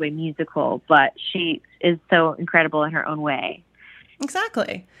a Broadway musical, but she is so incredible in her own way.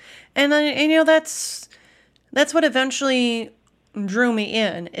 Exactly. And you know, that's what eventually drew me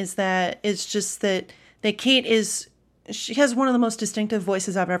in, is that it's just that Kate she has one of the most distinctive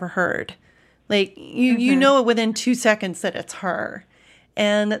voices I've ever heard. Like you know it within 2 seconds that it's her.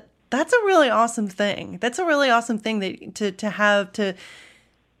 And that's a really awesome thing. That's a really awesome thing that to have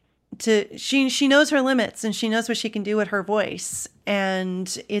she knows her limits and she knows what she can do with her voice,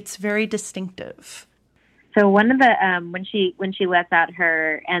 and it's very distinctive. So one of the when she lets out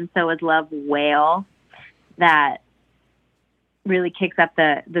her "And So Is Love" wail, that really kicks up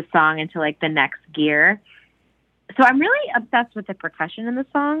the song into like the next gear. So I'm really obsessed with the percussion in the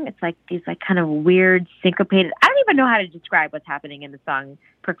song. It's like these like kind of weird syncopated. I don't even know how to describe what's happening in the song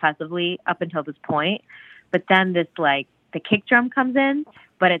percussively up until this point. But then this like the kick drum comes in,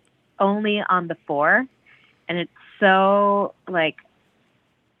 but it's only on the 4, and it's so like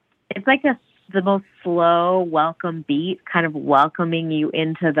it's like the most slow welcome beat, kind of welcoming you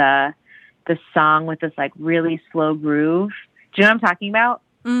into the song with this like really slow groove. Do you know what I'm talking about?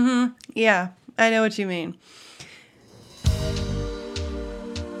 Mm-hmm. Yeah, I know what you mean.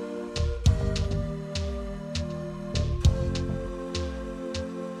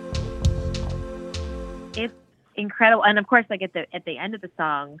 It's incredible, and of course, like at the end of the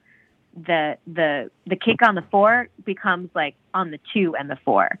song, the kick on the 4 becomes like on the 2 and the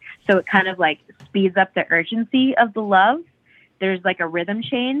 4, so it kind of like speeds up the urgency of the love. There's like a rhythm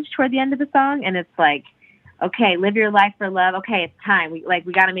change toward the end of the song, and it's like, okay, live your life for love. Okay, it's time. We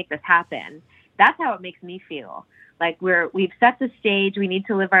got to make this happen. That's how it makes me feel. Like we've set the stage. We need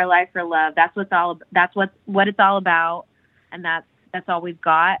to live our life for love. That's what it's all about, and that's all we've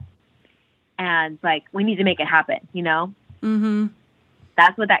got. and like, we need to make it happen, you know? Mm-hmm.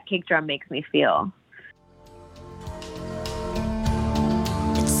 That's what that kick drum makes me feel.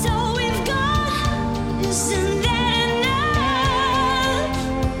 It's all we've got, isn't that enough?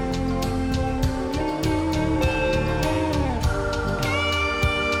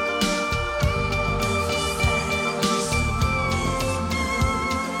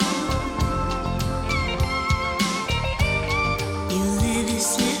 You let it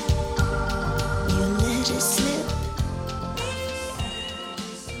slip, you let it slip.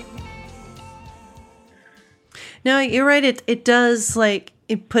 No, you're right. It does, like,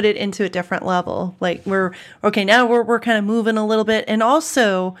 it put it into a different level. Like, we're okay now. We're kind of moving a little bit, and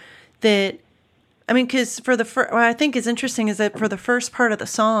also that, I mean, because for the what I think is interesting is that for the first part of the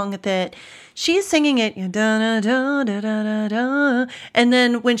song that she's singing it, da da da da da da, and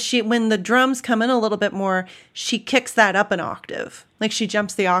then when the drums come in a little bit more, she kicks that up an octave. Like, she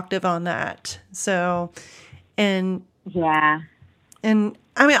jumps the octave on that. So, and Yeah. And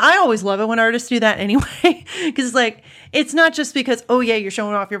I mean, I always love it when artists do that anyway, because like, it's not just because, oh yeah, you're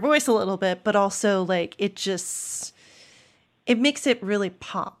showing off your voice a little bit, but also like, it makes it really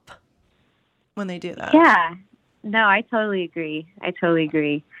pop when they do that. Yeah. No, I totally agree. I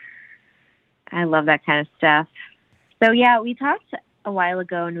love that kind of stuff. So yeah, we talked a while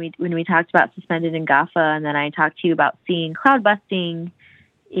ago when we talked about Suspended in Gaffa, and then I talked to you about seeing Cloudbusting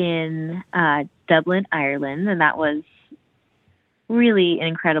in Dublin, Ireland, and that was really an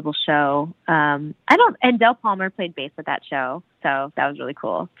incredible show. And Del Palmer played bass at that show, so that was really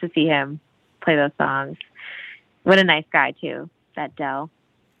cool to see him play those songs. What a nice guy too, that Del.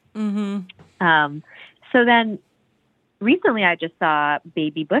 Mm-hmm. So then recently I just saw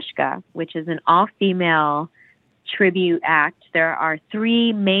Baby Bushka, which is an all-female tribute act. There are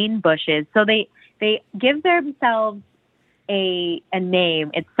 3 main Bushes. So they give themselves a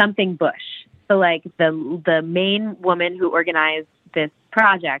name. It's something Bush. So like the main woman who organized this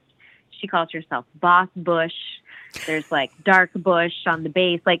project, she calls herself Boss Bush. There's like Dark Bush on the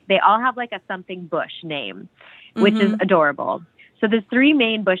bass. Like, they all have like a something Bush name, which is adorable. So there's 3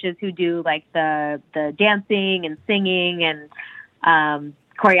 main Bushes who do like the dancing and singing and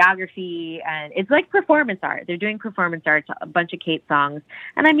choreography, and it's like performance art. They're doing performance art, a bunch of Kate songs.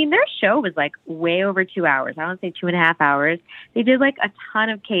 And I mean, their show was like way over 2 hours. I don't say 2.5 hours. They did like a ton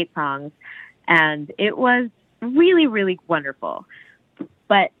of Kate songs, and it was really, really wonderful.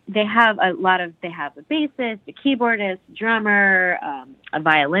 But they have a bassist, a keyboardist, drummer, a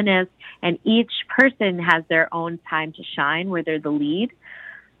violinist, and each person has their own time to shine where they're the lead.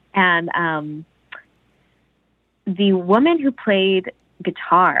 And the woman who played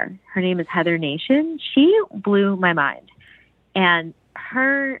guitar, her name is Heather Nation. She blew my mind. And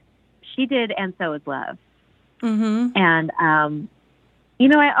she did And So Is Love. Mm-hmm. And, you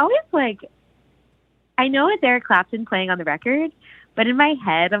know, I know it's Eric Clapton playing on the record, but in my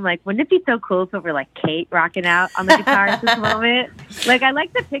head, I'm like, wouldn't it be so cool if it were like Kate rocking out on the guitar at this moment? Like, I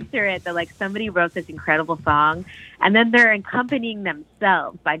like to picture it that like somebody wrote this incredible song and then they're accompanying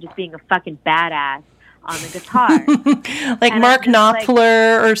themselves by just being a fucking badass on the guitar. Like and Mark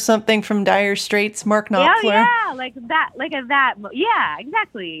Knopfler or something from Dire Straits. Mark Knopfler. Yeah, like that, yeah,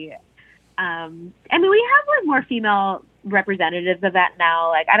 exactly. I mean, we have like more female representatives of that now.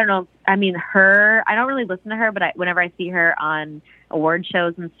 Like, I don't know. I mean, I don't really listen to her, but whenever I see her on award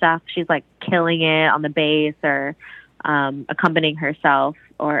shows and stuff, she's like killing it on the bass or accompanying herself.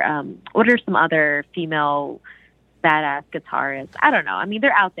 Or what are some other female badass guitarists? I don't know. I mean,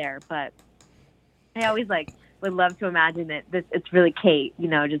 they're out there, but I always like would love to imagine that it's really Kate, you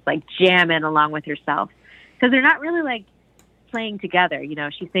know, just like jamming along with herself, because they're not really like playing together. You know,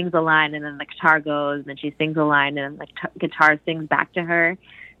 she sings a line and then the guitar goes, and then she sings a line and then the guitar sings back to her.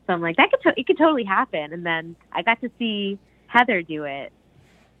 So I'm like, it could totally happen. And then I got to see Heather do it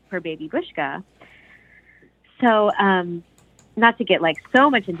for Baby Bushka. So not to get like so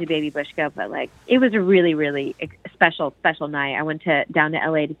much into Baby Bushka, but like it was a really, really special night. I went down to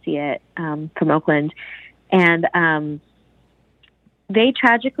LA to see it from Oakland, and they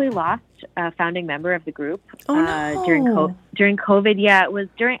tragically lost a founding member of the group during COVID. Yeah, it was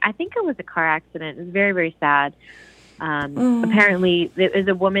I think it was a car accident. It was very, very sad. Apparently, there was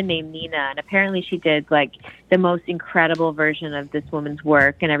a woman named Nina, and apparently she did like the most incredible version of this woman's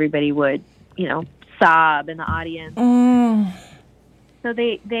work, and everybody would, you know, sob in the audience. So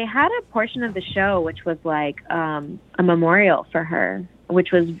they had a portion of the show which was like a memorial for her,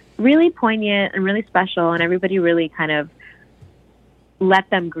 which was really poignant and really special, and everybody really kind of let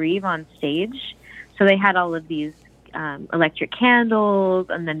them grieve on stage. So they had all of these electric candles,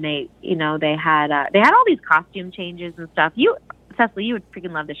 and then they had all these costume changes and stuff. Cecily, you would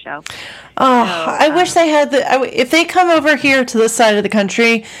freaking love the show. Oh, So, I wish they had if they come over here to this side of the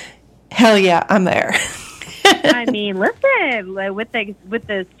country, hell yeah, I'm there. I mean, listen, like, with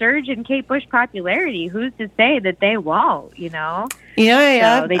the surge in Kate Bush popularity, who's to say that they won't? You know?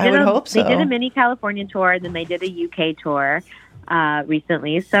 Yeah, So they I did would hope so. They did a mini California tour, and then they did a UK tour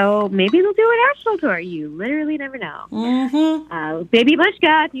recently. So maybe they'll do a national tour. You literally never know. Mm-hmm. Baby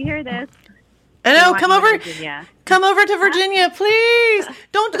Bushka, if you hear this, I know. we Come want you over. to Virginia. Come over to Virginia, please.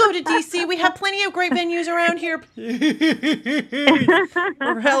 Don't go to DC. We have plenty of great venues around here. Please.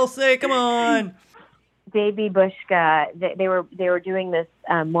 For hell's sake, come on. Baby Bushka, they were doing this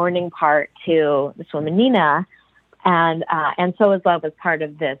morning part to this woman Nina, and So Is Love was part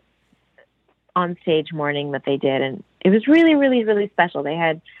of this on-stage morning that they did, and it was really, really, really special. They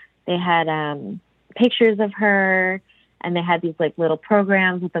had pictures of her, and they had these like little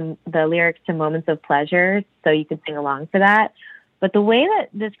programs with the lyrics to Moments of Pleasure, so you could sing along for that. But the way that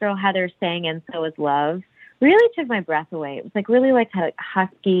this girl Heather sang "And So Is Love" really took my breath away. It was like really like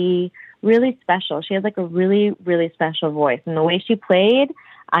husky, really special. She had like a really, really special voice, and the way she played,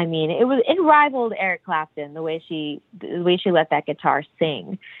 I mean, it rivaled Eric Clapton. The way she let that guitar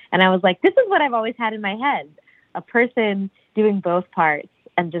sing, and I was like, this is what I've always had in my head: a person doing both parts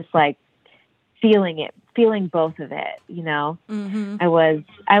and just like feeling both of it. You know, Mm-hmm.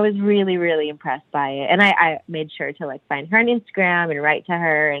 I was really, really impressed by it, and I made sure to like find her on Instagram and write to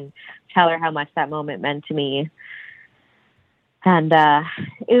her and tell her how much that moment meant to me. And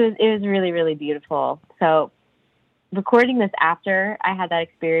it was really, really beautiful. So recording this after I had that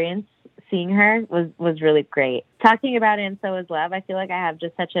experience, seeing her was really great. Talking about it, And So Is Love, I feel like I have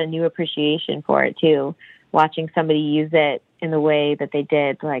just such a new appreciation for it too. Watching somebody use it in the way that they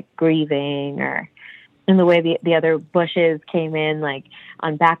did, like grieving, or in the way the other Bushes came in, like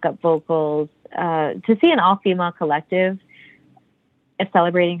on backup vocals. To see an all-female collective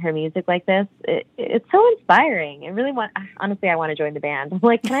celebrating her music like this, it's so inspiring. Honestly, I want to join the band. I'm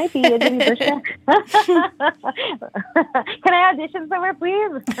like, can I be a Baby Bushka? Can I audition somewhere,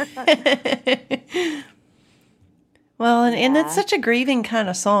 please? Well, and it's such a grieving kind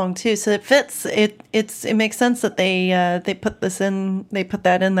of song too, so it fits. It makes sense that they put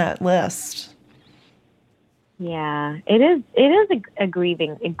that in that list. Yeah, it is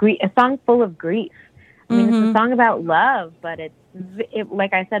a song full of grief. I mean, It's a song about love, but it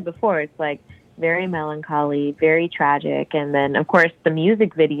like I said before, it's like very melancholy, very tragic, and then of course the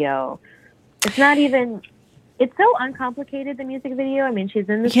music video. It's so uncomplicated, the music video. I mean, she's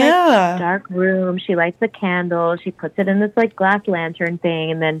in this like dark room. She lights a candle. She puts it in this like glass lantern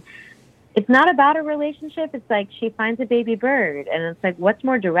thing, and then it's not about a relationship. It's like she finds a baby bird, and it's like, what's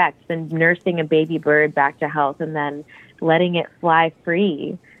more direct than nursing a baby bird back to health and then letting it fly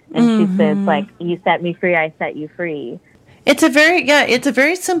free? And she says, like, you set me free, I set you free. It's a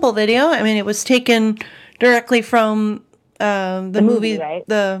very simple video. I mean, it was taken directly from the movie, right?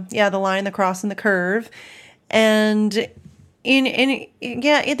 The Line, the Cross, and the Curve. And the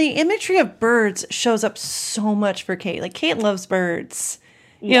imagery of birds shows up so much for Kate. Like, Kate loves birds.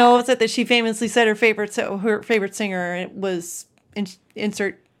 Yeah. You know, it's that she famously said her favorite singer was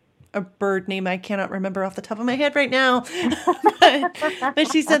insert a bird name I cannot remember off the top of my head right now.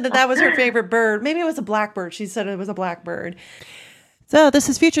 but she said that was her favorite bird. Maybe it was a blackbird. She said it was a blackbird. So this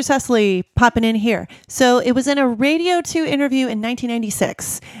is Future Cecily popping in here. So it was in a Radio 2 interview in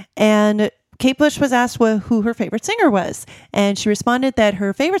 1996. And Kate Bush was asked who her favorite singer was. And she responded that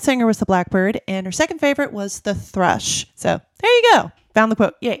her favorite singer was the blackbird. And her second favorite was the thrush. So there you go. Found the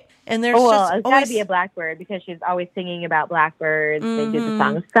quote. Yay. And there's it's got to be a blackbird because she's always singing about blackbirds. They do the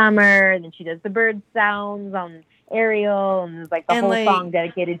song of summer, and then she does the bird sounds on Ariel, and there's like the whole song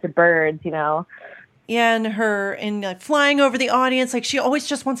dedicated to birds, you know. Yeah, and like flying over the audience, like she always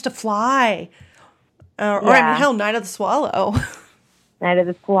just wants to fly. Or I mean, hell, Night of the Swallow. Night of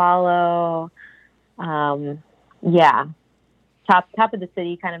the Swallow. Top of the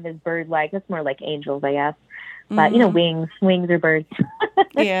City kind of is bird-like. It's more like angels, I guess. But, you know, wings are birds.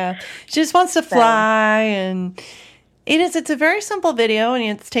 Yeah. She just wants to fly. And it's a very simple video, and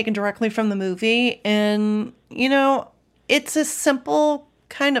it's taken directly from the movie. And, you know, it's a simple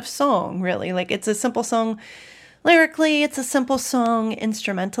kind of song, really. Like, it's a simple song lyrically. It's a simple song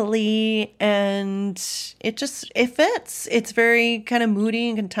instrumentally. And it fits. It's very kind of moody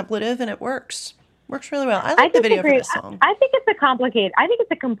and contemplative, and it works. Works really well. I like the video for this song. I think it's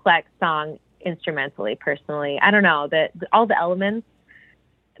a complex song instrumentally, personally. I don't know, that all the elements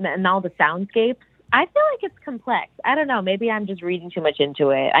and all the soundscapes, I feel like it's complex. I don't know, maybe I'm just reading too much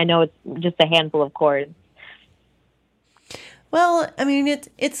into it. I know it's just a handful of chords. Well, I mean,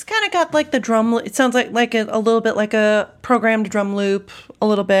 it's kind of got like the drum. It sounds like a little bit like a programmed drum loop, a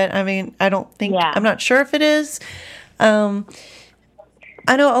little bit. I mean, I don't think I'm not sure if it is. I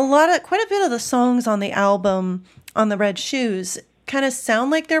know quite a bit of the songs on the album on the Red Shoes kind of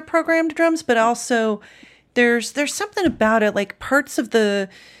sound like they're programmed drums, but also there's something about it, like parts of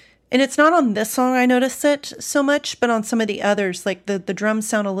and it's not on this song I noticed it so much, but on some of the others, like the drums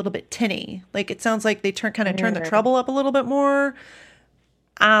sound a little bit tinny. Like it sounds like they turn the treble up a little bit more.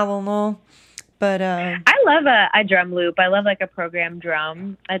 I don't know. But I love a drum loop. I love like a programmed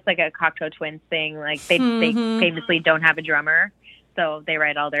drum. It's like a Cocteau Twins thing. Like they famously don't have a drummer, so they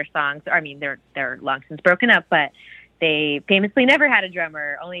write all their songs. I mean, they're long since broken up, but they famously never had a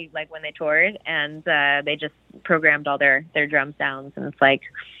drummer, only like when they toured, and they just programmed all their drum sounds. And it's like,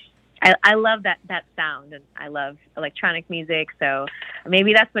 I love that sound, and I love electronic music. So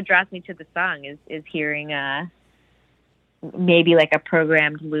maybe that's what draws me to the song is hearing maybe like a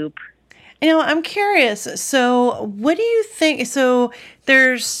programmed loop. I'm curious. So what do you think? So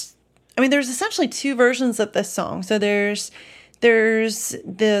there's essentially two versions of this song. So there's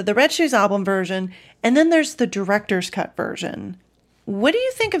the Red Shoes album version, and then there's the director's cut version. What do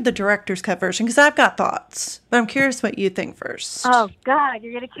you think of the director's cut version? Because I've got thoughts, but I'm curious what you think first. Oh God,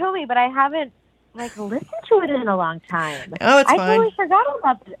 you're gonna kill me! But I haven't listened to it in a long time. Oh, it's fine. I totally forgot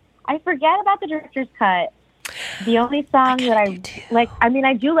about it. I forget about the director's cut. The only song that I like, I mean,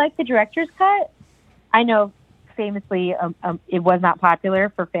 I do like the director's cut. I know, famously, it was not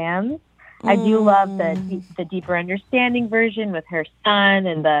popular for fans. I do love the Deeper Understanding version with her son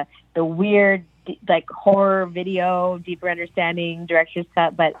and the weird like horror video Deeper Understanding director's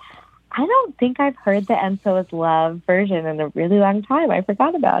cut, but I don't think I've heard the And So Is Love version in a really long time. I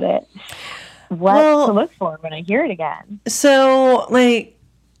forgot about it. What to look for when I hear it again? So, between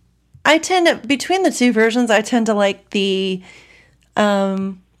the two versions, I tend to like the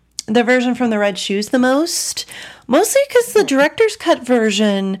version from the Red Shoes the most, mostly because the director's cut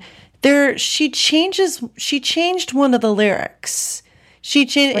version, she changed one of the lyrics. She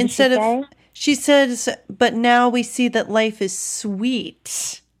changed she says, but now we see that life is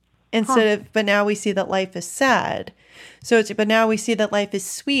sweet, instead of, but now we see that life is sad. So it's, but now we see that life is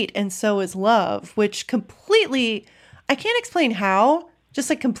sweet, and so is love, which completely, I can't explain how,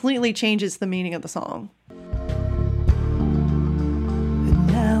 just completely changes the meaning of the song. And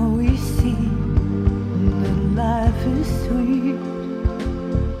now we see that life is sweet,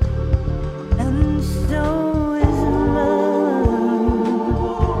 and so is love.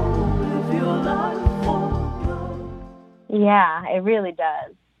 Yeah, it really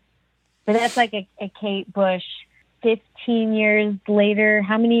does. But that's like a Kate Bush 15 years later.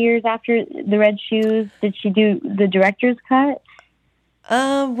 How many years after the Red Shoes did she do the director's cut?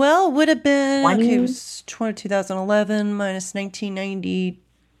 Would have been, it was 2011 minus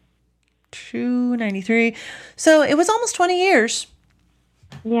 1992, 93. So it was almost 20 years.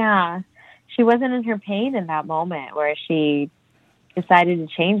 Yeah. She wasn't in her pain in that moment where she decided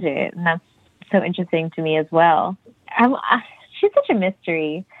to change it. And that's so interesting to me as well. She's such a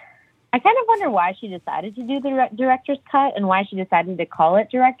mystery. I kind of wonder why she decided to do the director's cut and why she decided to call it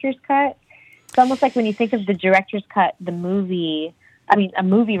director's cut. It's almost like when you think of the director's cut, a movie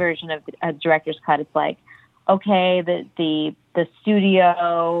version of a director's cut, it's like, okay, the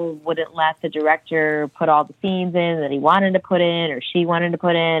studio wouldn't let the director put all the scenes in that he wanted to put in or she wanted to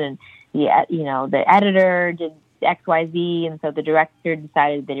put in, and the editor did XYZ, and so the director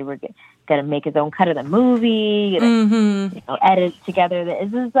decided that he was going to make his own cut of the movie, edit together.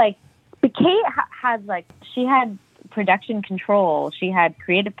 This is like, but Kate she had production control. She had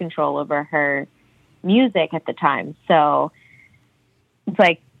creative control over her music at the time. So it's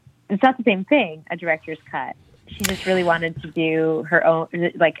like, it's not the same thing, a director's cut. She just really wanted to do her own,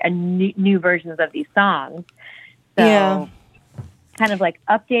 new versions of these songs. So kind of like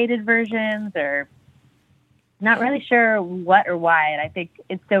updated versions, or not really sure what or why. And I think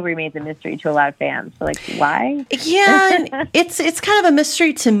it still remains a mystery to a lot of fans. So why? Yeah, it's kind of a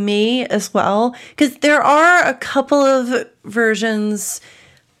mystery to me as well, because there are a couple of versions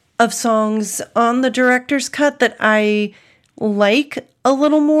of songs on the director's cut that I like a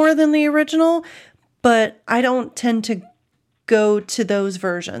little more than the original, but I don't tend to go to those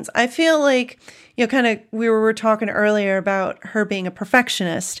versions. I feel like, we were talking earlier about her being a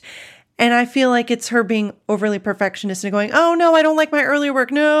perfectionist, and I feel like it's her being overly perfectionist and going, oh no, I don't like my earlier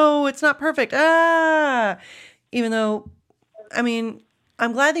work. No, it's not perfect. Even though,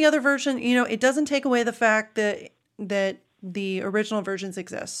 I'm glad the other version, it doesn't take away the fact that the original versions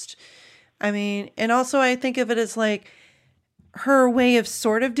exist. And also I think of it as her way of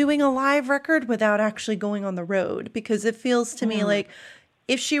sort of doing a live record without actually going on the road, because it feels to me like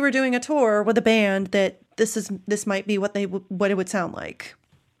if she were doing a tour with a band, that this might be what it would sound like.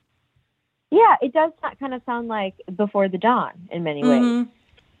 Yeah, it does kind of sound like Before the Dawn in many ways.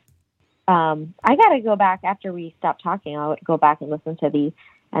 I got to go back after we stop talking. I'll go back and listen to the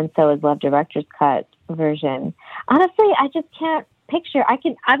And So Is Love director's cut version. Honestly, I just can't picture. I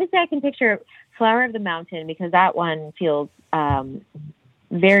can picture Flower of the Mountain, because that one feels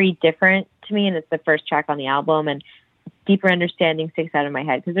very different to me, and it's the first track on the album, and Deeper Understanding sticks out of my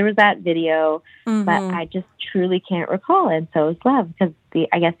head because there was that video, but I just truly can't recall it. And So Is Love, because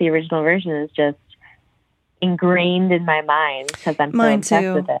I guess the original version is just ingrained in my mind because I'm so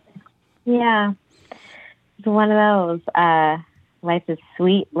obsessed with it. Yeah, it's one of those. Life is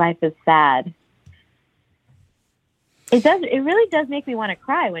sweet, life is sad. It really does make me want to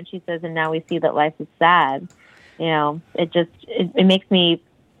cry when she says, "And now we see that life is sad." You know, it makes me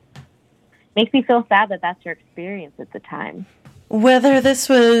feel sad that that's her experience at the time. Whether this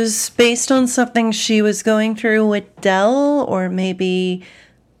was based on something she was going through with Del, or maybe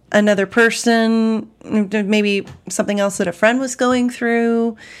another person, maybe something else that a friend was going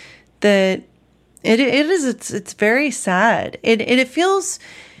through, that it's very sad. It feels,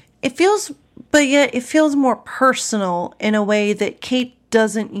 but yet it feels more personal in a way that Kate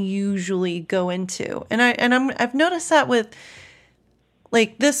doesn't usually go into. And I've noticed that with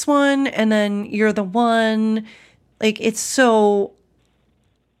like this one, and then You're the One. Like it feels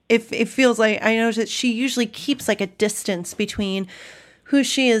like, I notice that she usually keeps like a distance between who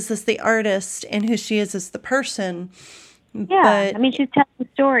she is as the artist and who she is as the person. Yeah, but, I mean, she's telling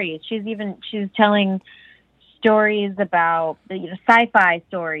stories. She's telling stories about sci-fi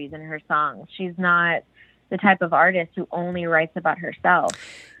stories in her songs. She's not the type of artist who only writes about herself.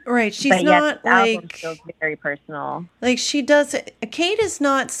 Right. She's not like, album feels very personal. Like she does. Kate is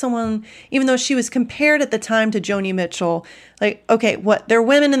not someone, even though she was compared at the time to Joni Mitchell. Like, okay, what? They're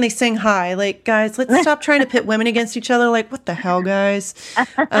women and they sing high. Like, guys, let's stop trying to pit women against each other. Like, what the hell, guys?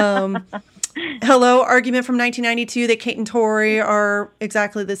 Hello, argument from 1992 that Kate and Tori are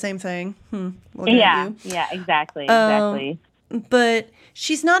exactly the same thing. Yeah, exactly. But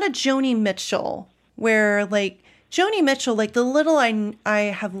she's not a Joni Mitchell, where like Joni Mitchell, like the little I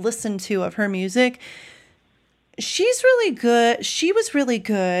have listened to of her music, she's really good. She was really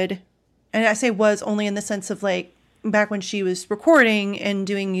good. And I say was only in the sense of like back when she was recording and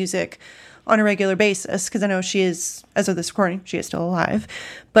doing music on a regular basis, because I know she is, as of this recording, she is still alive.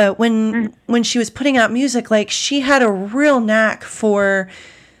 But when she was putting out music, like she had a real knack for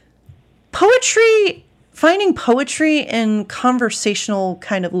poetry, finding poetry in conversational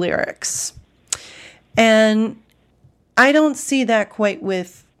kind of lyrics. And I don't see that quite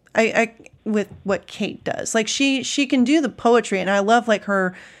with with what Kate does. Like she can do the poetry, and I love like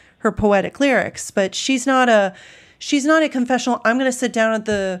her poetic lyrics, but she's not a confessional. I'm going to sit down at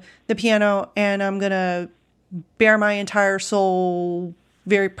the piano and I'm going to bare my entire soul,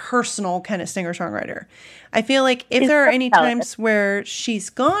 very personal kind of singer-songwriter. I feel like if there are any times where she's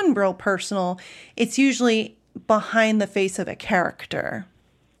gone real personal, it's usually behind the face of a character.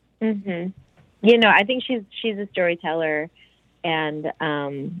 Mm-hmm. You know, I think she's a storyteller, and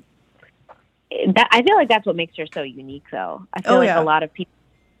I feel like that's what makes her so unique, though. I feel a lot of people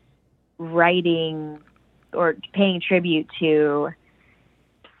writing or paying tribute to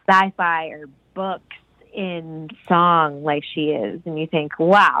sci-fi or books in song like she is, and you think,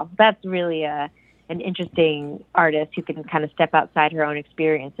 wow, that's really an interesting artist who can kind of step outside her own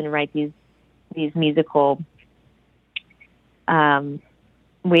experience and write these musical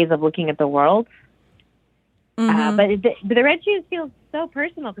ways of looking at the world. But the Red Shoes feels so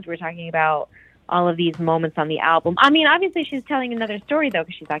personal because we're talking about all of these moments on the album. I mean, obviously she's telling another story, though,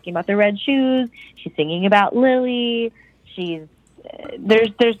 because she's talking about the Red Shoes. She's singing about Lily.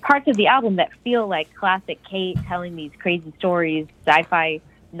 There's parts of the album that feel like classic Kate telling these crazy stories, sci-fi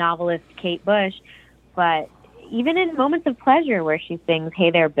novelist Kate Bush. But even in moments of pleasure where she sings,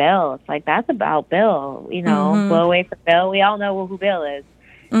 "Hey There, Bill," it's like, that's about Bill, blow away for Bill. We all know who Bill is.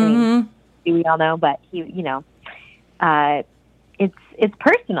 I mean, we all know, but he, it's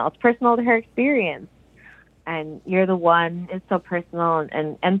personal. It's personal to her experience. And You're the One is so personal,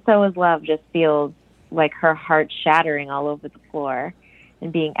 and So Is Love just feels like her heart shattering all over the floor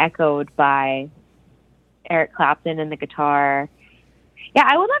and being echoed by Eric Clapton and the guitar. Yeah,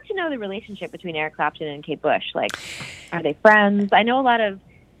 I would love to know the relationship between Eric Clapton and Kate Bush. Like, are they friends? I know a lot of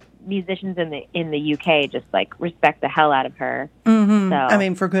musicians in the UK just like respect the hell out of her. So. I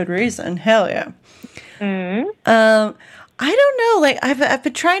mean, for good reason. Hell yeah. I don't know. Like I've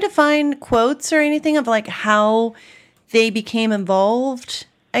been trying to find quotes or anything of like how they became involved,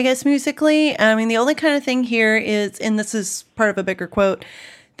 I guess, musically. I mean, the only kind of thing here is, and this is part of a bigger quote,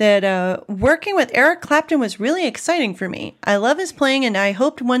 that working with Eric Clapton was really exciting for me. I love his playing, and I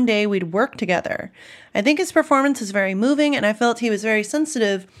hoped one day we'd work together. I think his performance is very moving, and I felt he was very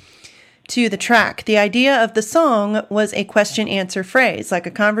sensitive to the track. The idea of the song was a question-answer phrase, like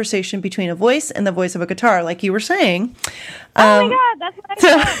a conversation between a voice and the voice of a guitar, like you were saying. Oh my God, that's what I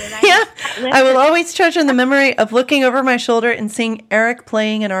said. I will always treasure the memory of looking over my shoulder and seeing Eric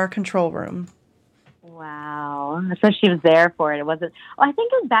playing in our control room. Wow. So she was there for it. It wasn't, I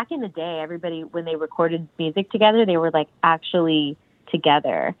think it was back in the day, everybody, when they recorded music together, they were like actually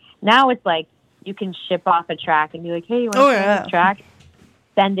together. Now it's like you can ship off a track and be like, hey, you want to sing this track?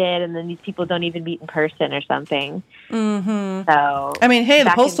 Send it, and then these people don't even meet in person or something. Mm-hmm. So, I mean, hey,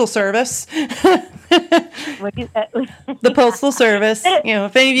 the Postal Service. The Postal Service. You know,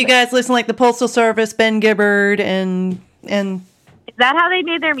 if any of you guys listen like the Postal Service, Ben Gibbard, and is that how they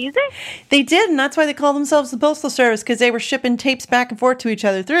made their music? They did, and that's why they call themselves the Postal Service, because they were shipping tapes back and forth to each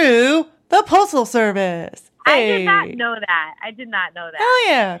other through the Postal Service. Hey. I did not know that. Oh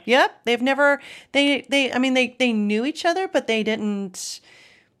yeah, yep. They've never. They knew each other, but they didn't.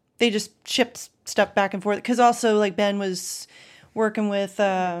 They just shipped stuff back and forth, because also like Ben was working with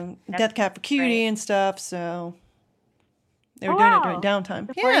Death Cab for Cutie and stuff, so they were doing it during downtime.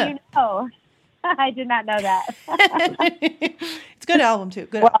 Before you know. I did not know that. It's a good album too.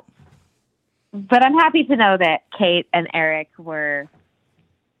 Good album. But I'm happy to know that Kate and Eric were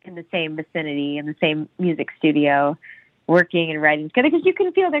in the same vicinity, in the same music studio, working and writing together, because you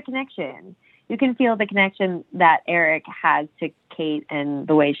can feel their connection. You can feel the connection that Eric has to Kate and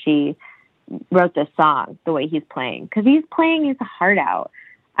the way she wrote this song, the way he's playing. Because he's playing his heart out.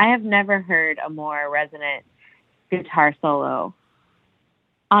 I have never heard a more resonant guitar solo,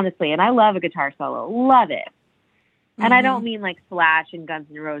 honestly. And I love a guitar solo. Love it. Mm-hmm. And I don't mean like Slash and Guns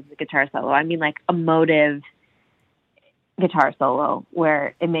N' Roses guitar solo. I mean like emotive guitar solo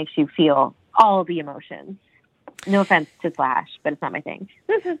where it makes you feel all the emotions. No offense to Slash, but it's not my thing.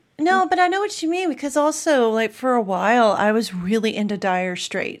 No, but I know what you mean, because also, like, for a while, I was really into Dire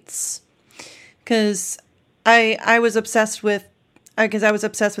Straits. Because I was obsessed with,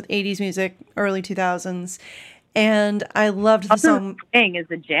 80s music, early 2000s, and I loved the song. Thing is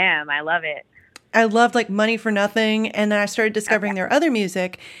a jam. I love it. I loved, like, Money for Nothing, and then I started discovering their other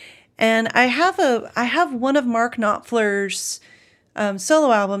music. And I have one of Mark Knopfler's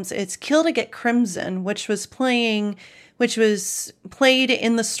solo albums. It's Kill to Get Crimson, which was played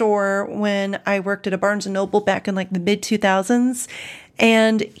in the store when I worked at a Barnes & Noble back in like the mid 2000s.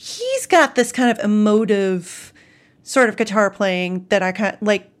 And he's got this kind of emotive sort of guitar playing that I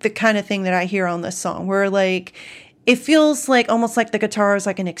like, the kind of thing that I hear on this song, where like it feels like almost like the guitar is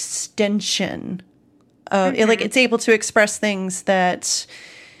like an extension of it, like it's able to express things that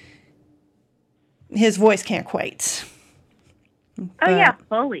his voice can't quite. Yeah,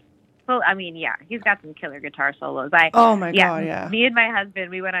 fully. I mean, yeah, he's got some killer guitar solos. Oh my God, yeah. Me and my husband,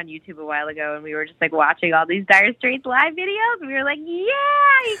 we went on YouTube a while ago, and we were just like watching all these Dire Straits live videos, and we were like,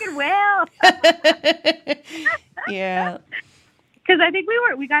 yeah, he can wail. Yeah. Because I think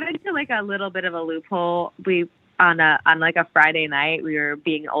we got into like a little bit of a loophole. On like a Friday night, we were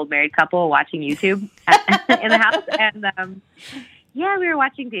being an old married couple watching YouTube in the house, and yeah, we were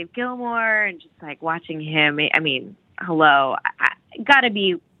watching Dave Gilmour and just like watching him. I mean, hello, got to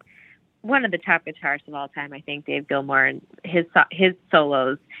be one of the top guitarists of all time. I think Dave Gilmour, and his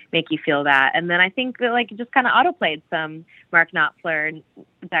solos make you feel that. And then I think that like just kind of autoplayed some Mark Knopfler and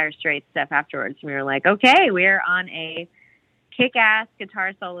Dire Straits stuff afterwards. And we were like, okay, we're on a kick-ass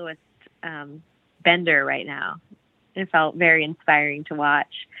guitar soloist bender right now. It felt very inspiring to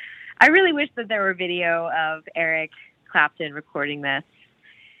watch. I really wish that there were video of Eric Clapton recording this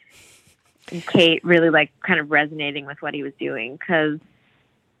and Kate really like kind of resonating with what he was doing, because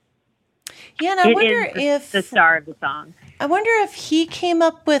yeah, and I wonder if the star of the song. I wonder if he came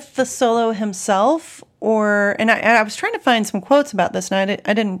up with the solo himself, or I was trying to find some quotes about this, and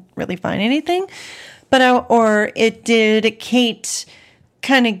I didn't really find anything. But did Kate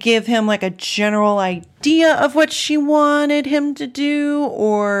kind of give him like a general idea of what she wanted him to do,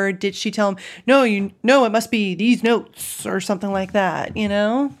 or did she tell him, no, it must be these notes or something like that, you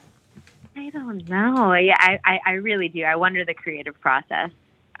know? I don't know. Yeah, I really do. I wonder the creative process.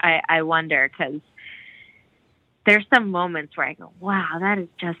 I wonder, because there's some moments where I go, wow, that is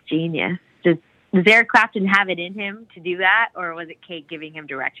just genius. Does Eric Clapton have it in him to do that, or was it Kate giving him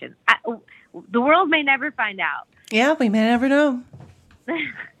direction? The world may never find out. Yeah, we may never know.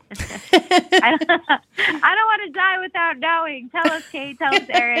 I don't want to die without knowing. Tell us, Kate. Tell us,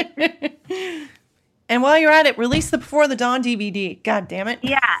 Eric. And while you're at it, release the Before the Dawn DVD. God damn it.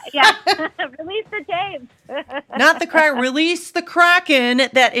 Yeah. Release the tape. Not the crack. Release the Kraken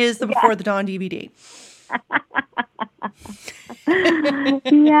that is the Before the Dawn DVD.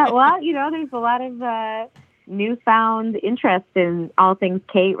 Yeah, well, there's a lot of newfound interest in all things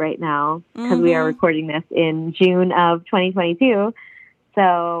Kate right now because we are recording this in June of 2022.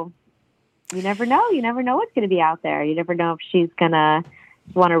 So you never know. You never know what's going to be out there. You never know if she's going to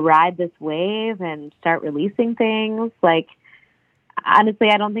want to ride this wave and start releasing things. Like, honestly,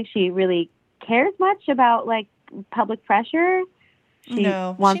 I don't think she really cares much about like public pressure. She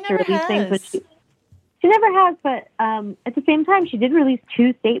wants to release things, but she never has. But at the same time, she did release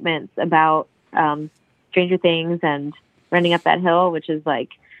 2 statements about Stranger Things and Running Up That Hill, which is like,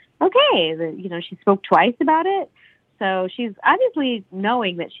 okay, she spoke twice about it. So she's obviously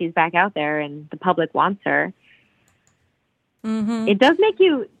knowing that she's back out there and the public wants her. Mm-hmm. It does make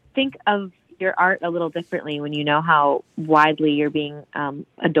you think of your art a little differently when you know how widely you're being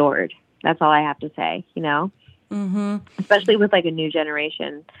adored. That's all I have to say, mm-hmm. Especially with like a new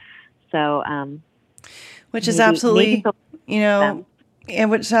generation. So, which is absolutely, and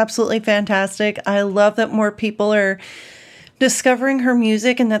which is absolutely fantastic. I love that more people are discovering her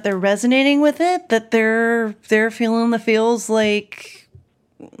music and that they're resonating with it, that they're feeling the feels like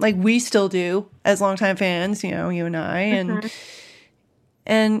we still do as longtime fans, you and I,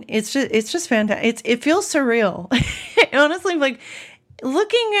 and it's just fantastic. It feels surreal. Honestly, like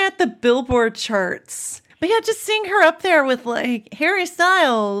looking at the Billboard charts. But yeah, just seeing her up there with like Harry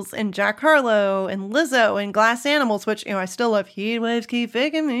Styles and Jack Harlow and Lizzo and Glass Animals, which, I still love. Heat waves keep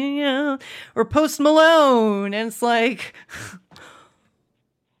faking me out. Or Post Malone. And it's like,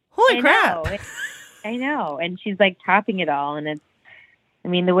 holy crap. I know. And she's like topping it all. And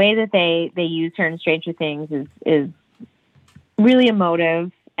the way that they use her in Stranger Things is really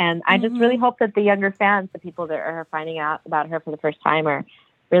emotive. And I just really hope that the younger fans, the people that are finding out about her for the first time, are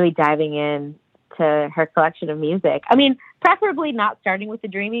really diving in to her collection of music. Preferably not starting with The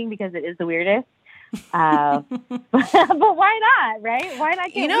Dreaming because it is the weirdest. But why not, right? Why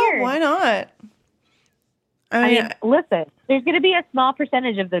not get weird? Why not? Listen, there's going to be a small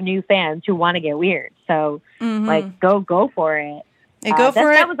percentage of the new fans who want to get weird. So, go for it.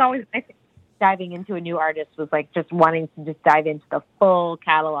 That was always my thing. Diving into a new artist was like just wanting to just dive into the full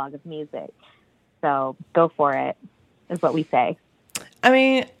catalog of music. So, go for it, is what we say.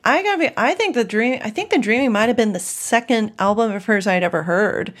 I think The Dreaming might have been the second album of hers I'd ever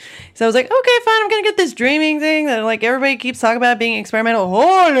heard. So I was like, okay, fine, I'm going to get this Dreaming thing that like everybody keeps talking about being experimental.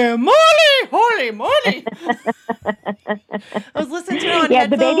 Holy moly. I was listening to it on headphones.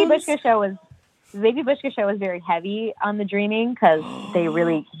 The Baby Bushka show was very heavy on The Dreaming because they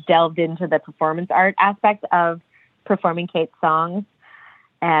really delved into the performance art aspect of performing Kate's songs.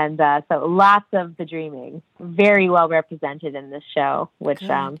 And so lots of The Dreaming, very well represented in this show, which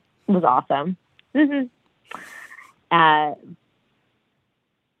was awesome. And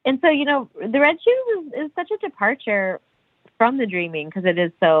so, The Red Shoes is such a departure from The Dreaming because it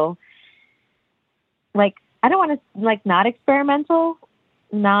is so, like, I don't want to, like, not experimental,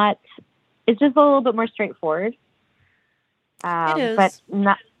 it's just a little bit more straightforward. It is. But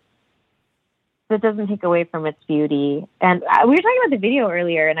not. That doesn't take away from its beauty. And we were talking about the video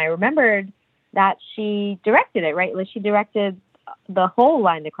earlier, and I remembered that she directed it, right? Like she directed the whole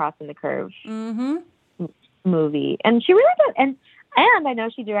Line to Cross in the Curve movie, and she really did. And I know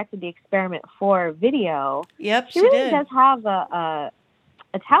she directed the Experiment 4 video. Yep, she really does have a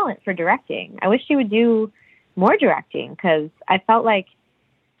talent for directing. I wish she would do more directing because I felt like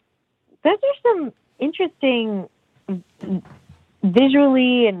those are some interesting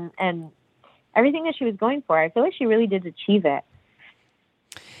visually and everything that she was going for. I feel like she really did achieve it.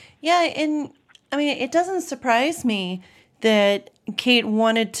 Yeah, and it doesn't surprise me that Kate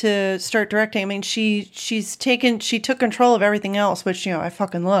wanted to start directing. She took control of everything else, which, I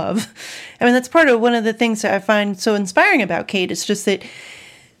fucking love. That's part of one of the things that I find so inspiring about Kate. It's just that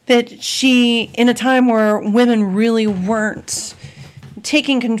she, in a time where women really weren't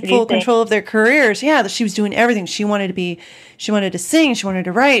taking full control of their careers, that she was doing everything. She wanted to sing, she wanted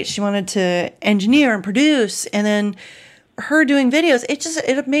to write, she wanted to engineer and produce, and then her doing videos,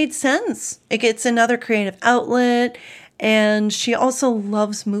 it made sense. It's another creative outlet, and she also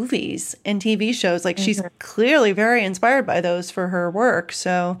loves movies and TV shows. Like she's clearly very inspired by those for her work,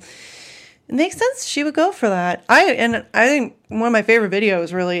 so it makes sense she would go for that. I think one of my favorite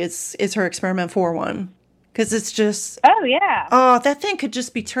videos really is her Experiment 4 one. Because it's just... Oh, yeah. Oh, that thing could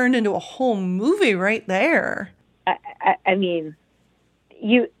just be turned into a whole movie right there.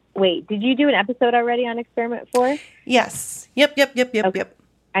 Wait, did you do an episode already on Experiment 4? Yes. Yep. Okay.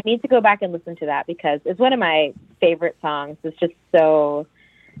 I need to go back and listen to that because it's one of my favorite songs. It's just so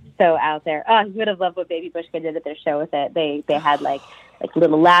out there. Oh, you would have loved what Baby Bushka did at their show with it. They had like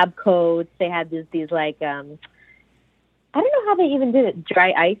little lab coats. They had these like I don't know how they even did it.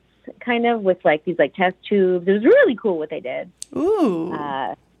 Dry ice kind of with like these like test tubes. It was really cool what they did. Ooh.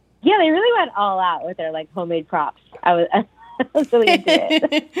 Yeah, they really went all out with their like homemade props. I was really into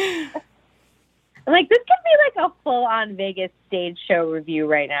it. Like, this could be like a full-on Vegas stage show review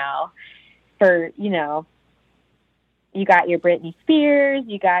right now for, you know, you got your Britney Spears,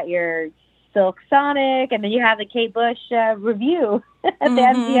 you got your Silk Sonic, and then you have the Kate Bush review at the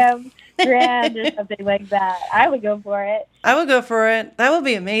MGM Grand or something like that. I would go for it. I would go for it. That would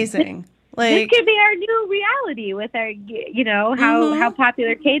be amazing. Like, this could be our new reality with our, you know, how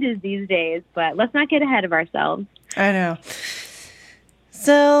popular Kate is these days. But let's not get ahead of ourselves. I know.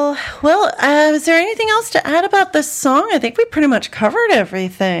 So, well, is there anything else to add about this song? I think we pretty much covered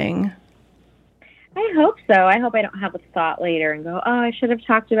everything. I hope so. I hope I don't have a thought later and go, oh, I should have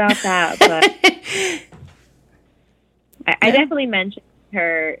talked about that. But I definitely mentioned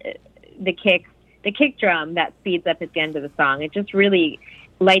the kick drum that speeds up at the end of the song. It just really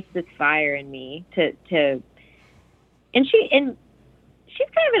lights this fire in me and she's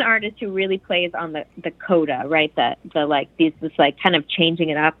kind of an artist who really plays on the coda, right? The like this like kind of changing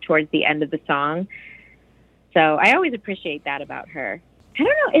it up towards the end of the song. So I always appreciate that about her. I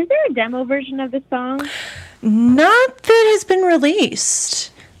don't know. Is there a demo version of this song? Not that has been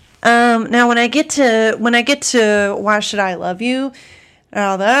released. Now, when I get to Why Should I Love You,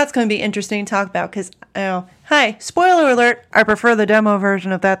 that's going to be interesting to talk about because, hi, spoiler alert, I prefer the demo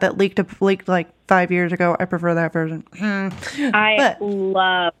version of that leaked like 5 years ago. I prefer that version. I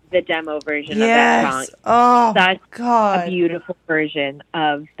love the demo version of that song. Oh, such God. a beautiful version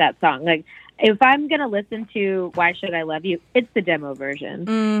of that song. Like, if I'm going to listen to Why Should I Love You, it's the demo version.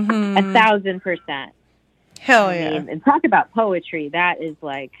 1,000%. Hell yeah. And talk about poetry. That is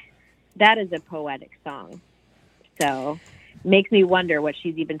a poetic song. So makes me wonder what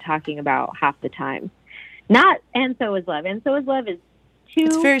she's even talking about half the time. Not And So Is Love. And So Is Love is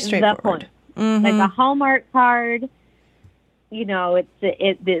it's very the straightforward. point. Like a Hallmark card. You know,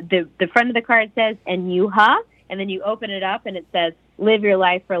 the front of the card says, and you, and then you open it up and it says, live your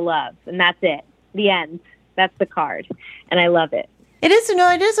life for love. And that's it. The end. That's the card. And I love it. It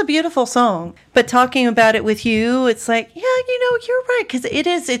is a beautiful song. But talking about it with you, it's like, yeah, you're right. Because it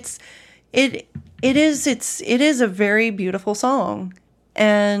is a very beautiful song.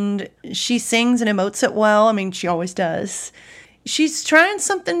 And she sings and emotes it well. I mean, she always does. She's trying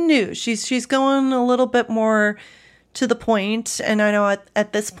something new. She's going a little bit more to the point. And I know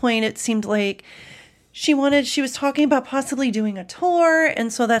at this point it seemed like she was talking about possibly doing a tour,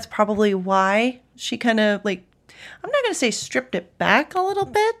 and so that's probably why she kind of like, I'm not going to say stripped it back a little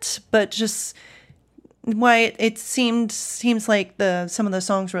bit, but just why it seems like some of the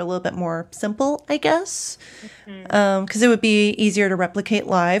songs were a little bit more simple, I guess, because it would be easier to replicate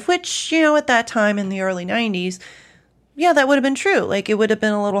live, which, at that time in the early 90s, yeah, that would have been true. Like, it would have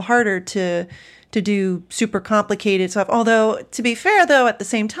been a little harder to do super complicated stuff. Although, to be fair, though, at this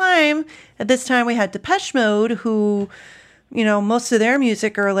time we had Depeche Mode, who, most of their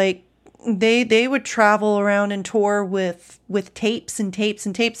music are like, they would travel around and tour with tapes and tapes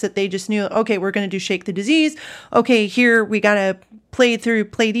and tapes that they just knew, okay, we're going to do Shake the Disease. Okay, here we got to play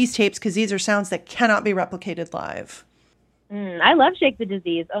these tapes because these are sounds that cannot be replicated live. I love Shake the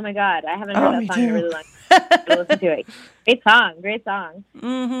Disease. Oh my God. I haven't heard that song in a really long time. To listen to it. Great song.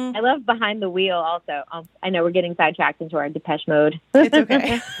 Mm-hmm. I love Behind the Wheel also. I know we're getting sidetracked into our Depeche Mode. It's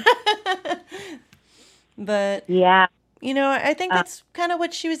okay. But yeah, I think that's kind of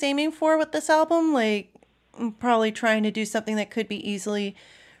what she was aiming for with this album. Like, probably trying to do something that could be easily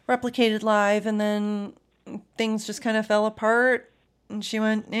replicated live, and then things just kind of fell apart. And she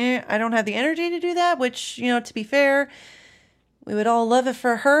went, I don't have the energy to do that, which, to be fair, we would all love it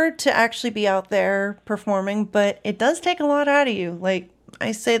for her to actually be out there performing, but it does take a lot out of you. Like,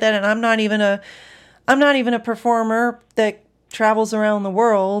 I say that, and I'm not even a performer that travels around the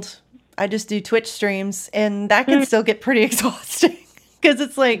world. I just do Twitch streams, and that can still get pretty exhausting because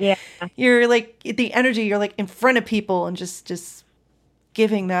it's like, you're like the energy, you're like in front of people and just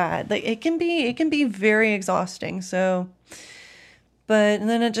giving that. Like, it can be very exhausting. So, but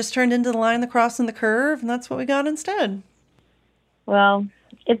then it just turned into the line, the cross, and the curve, and that's what we got instead. Well,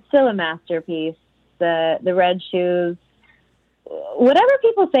 it's still a masterpiece. The Red Shoes, whatever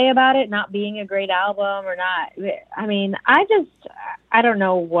people say about it not being a great album or not, I mean, I don't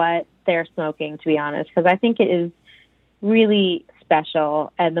know what they're smoking, to be honest, because I think it is really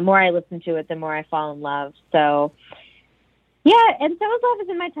special. And the more I listen to it, the more I fall in love. So Yeah, and So Is Love is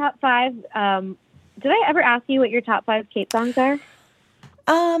in my top 5. Did I ever ask you what your top 5 Kate songs are?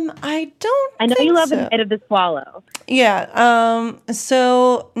 I don't I know think you love so. A Bit of the Swallow. Yeah.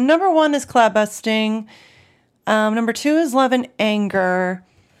 So number 1 is Cloud Busting. Number 2 is Love and Anger.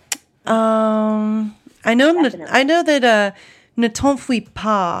 I know that Ne t'enfuis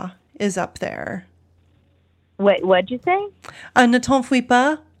pas is up there. What'd you say? Ne t'enfuis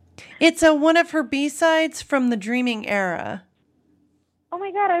pas. It's one of her B-sides from the Dreaming era. Oh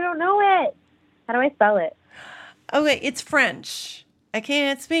my God, I don't know it. How do I spell it? Okay, it's French. I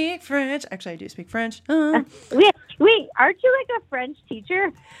can't speak French. Actually, I do speak French. Wait, aren't you like a French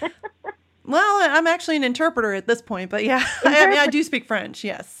teacher? Well, I'm actually an interpreter at this point, but yeah, I do speak French,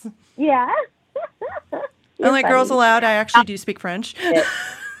 yes. Yeah. Unlike Girls Aloud, I actually do speak French.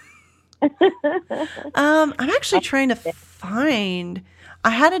 I'm actually trying to find... I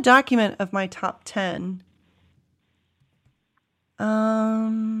had a document of my top 10.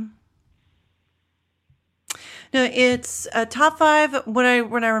 No, it's a top 5. When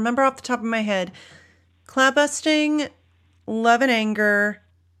I remember off the top of my head: Cloud Busting, Love and Anger,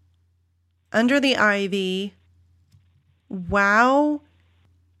 Under the Ivy, Wow,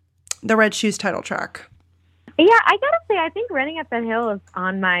 the Red Shoes title track. Yeah, I gotta say, I think Running Up That Hill is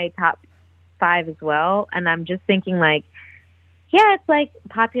on my top 5 as well. And I'm just thinking, like, yeah, it's like a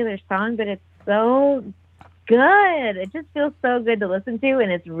popular song, but it's so good. It just feels so good to listen to,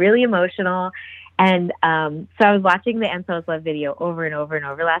 and it's really emotional. And so I was watching the And So Is Love video over and over and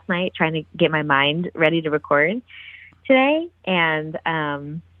over last night, trying to get my mind ready to record today. And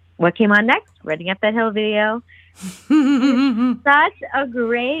what came on next? Running Up That Hill video. Such a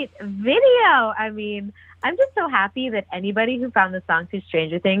great video. I mean, I'm just so happy that anybody who found the song through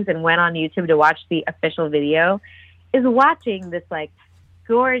Stranger Things and went on YouTube to watch the official video is watching this, like,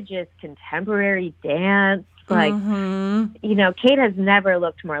 gorgeous contemporary dance. Like, you know, Kate has never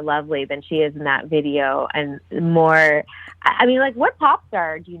looked more lovely than she is in that video, and more. I mean, like, what pop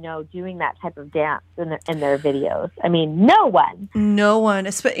star do you know doing that type of dance in their videos? I mean, no one. No one.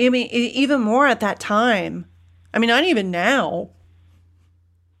 I mean, even more at that time. I mean, not even now.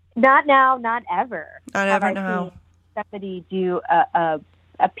 Not now, not ever. Not ever now. Somebody do a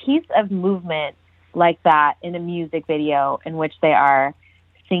piece of movement like that in a music video in which they are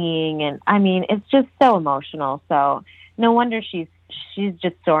singing, and I mean, it's just so emotional. So no wonder she's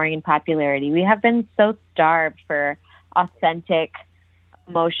just soaring in popularity. We have been so starved for authentic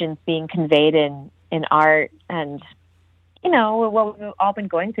emotions being conveyed in art, and you know what we've all been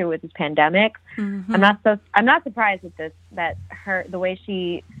going through with this pandemic. I'm not surprised with this, that the way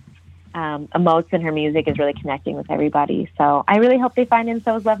she emotes in her music is really connecting with everybody. So I really hope they find And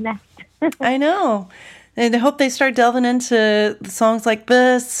So Is Love next. I know. And I hope they start delving into songs like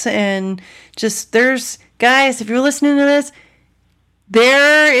this, and just guys, if you're listening to this,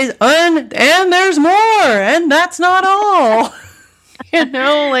 there's more, and that's not all. You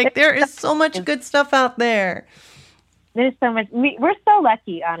know, like, there is so much good stuff out there. There's so much. We're so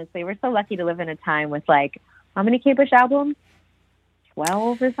lucky, honestly. We're so lucky to live in a time with, like, how many Kate Bush albums?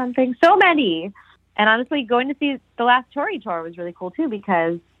 12 or something? So many. And honestly, going to see the last Tori tour was really cool too,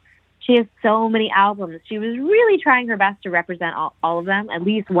 because she has so many albums. She was really trying her best to represent all of them, at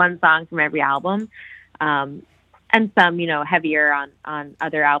least one song from every album. And some, you know, heavier on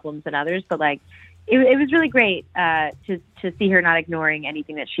other albums than others. But, like, it was really great to see her not ignoring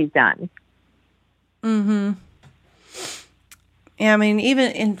anything that she's done. Mm-hmm. Yeah, I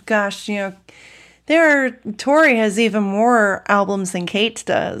mean, gosh, you know, Tori has even more albums than Kate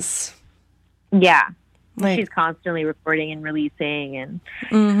does. Yeah. Like, she's constantly recording and releasing, and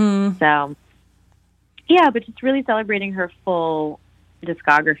so yeah, but just really celebrating her full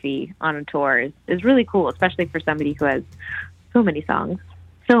discography on a tour is really cool, especially for somebody who has so many songs,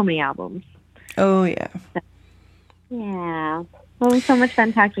 so many albums. Oh yeah. So, yeah. Well, it was so much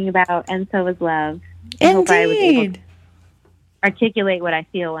fun talking about And So Is Love. Indeed. I hope I was able to articulate what I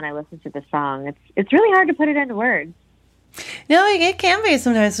feel when I listen to the song. It's really hard to put it into words. No, it can be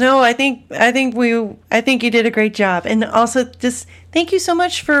sometimes. No, I think you did a great job, and also just thank you so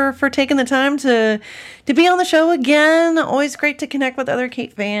much for taking the time to be on the show again. Always great to connect with other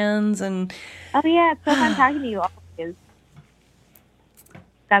Kate fans, and oh yeah, it's so fun talking to you always.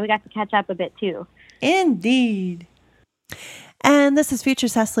 Glad we got to catch up a bit too. Indeed. And this is Future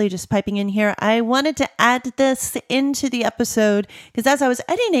Cecily just piping in here. I wanted to add this into the episode because as I was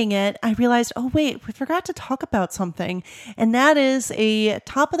editing it, I realized, oh wait, we forgot to talk about something. And that is a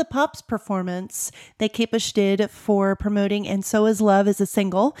Top of the Pops performance that Kate Bush did for promoting And So Is Love as a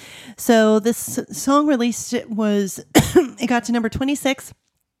single. So this song released it got to number 26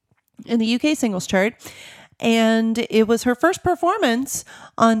 in the UK singles chart. And it was her first performance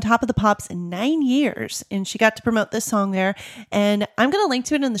on Top of the Pops in 9 years. And she got to promote this song there. And I'm going to link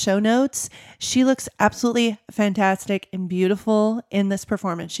to it in the show notes. She looks absolutely fantastic and beautiful in this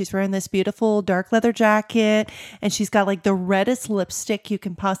performance. She's wearing this beautiful dark leather jacket, and she's got like the reddest lipstick you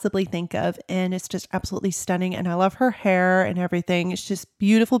can possibly think of. And it's just absolutely stunning. And I love her hair and everything. It's just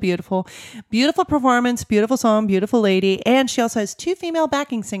beautiful, beautiful, beautiful performance, beautiful song, beautiful lady. And she also has 2 female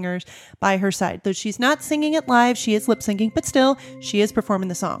backing singers by her side. Though she's not singing it live, she is lip syncing, but still, she is performing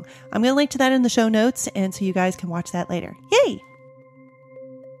the song. I'm going to link to that in the show notes, and so you guys can watch that later. Yay!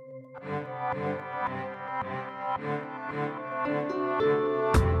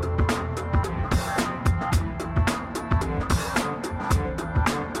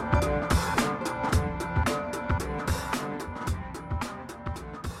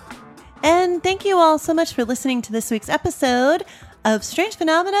 And thank you all so much for listening to this week's episode of Strange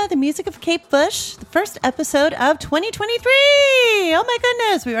Phenomena, the music of Kate Bush, the first episode of 2023. Oh my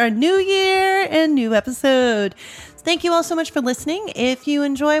goodness, we are a new year and new episode. Thank you all so much for listening. If you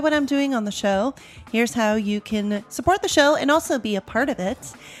enjoy what I'm doing on the show, here's how you can support the show and also be a part of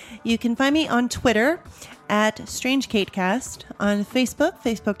it. You can find me on Twitter at StrangeKateCast, on Facebook,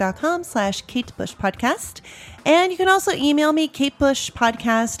 facebook.com/KateBushPodcast. And you can also email me,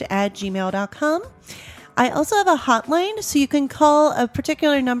 katebushpodcast@gmail.com. I also have a hotline, so you can call a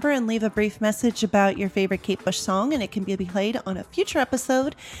particular number and leave a brief message about your favorite Kate Bush song, and it can be played on a future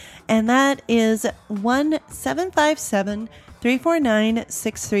episode. And that is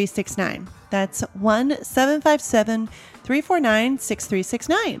 1-757-349-6369. That's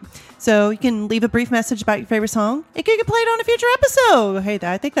 1-757-349-6369. So you can leave a brief message about your favorite song. It can get played on a future episode. Hey,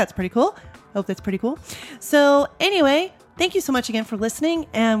 I think that's pretty cool. Hope that's pretty cool. So anyway, thank you so much again for listening,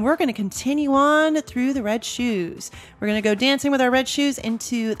 and we're going to continue on through the Red Shoes. We're going to go dancing with our Red Shoes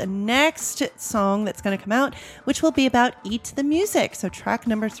into the next song that's going to come out, which will be about Eat the Music, so track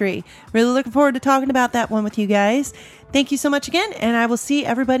number 3. Really looking forward to talking about that one with you guys. Thank you so much again, and I will see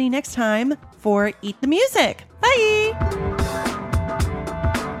everybody next time for Eat the Music. Bye!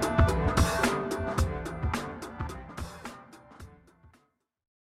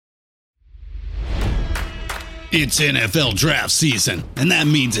 It's NFL draft season, and that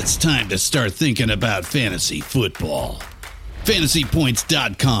means it's time to start thinking about fantasy football.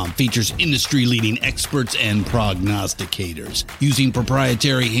 FantasyPoints.com features industry-leading experts and prognosticators using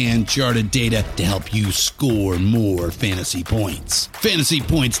proprietary hand-charted data to help you score more fantasy points.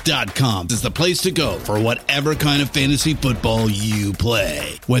 FantasyPoints.com is the place to go for whatever kind of fantasy football you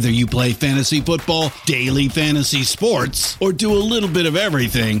play. Whether you play fantasy football, daily fantasy sports, or do a little bit of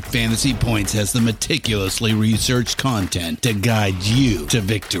everything, Fantasy Points has the meticulously researched content to guide you to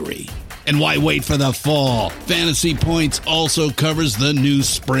victory. And why wait for the fall? Fantasy Points also covers the new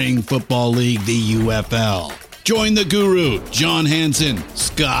spring football league, the UFL. Join the guru, John Hansen,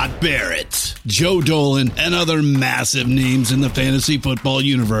 Scott Barrett, Joe Dolan, and other massive names in the fantasy football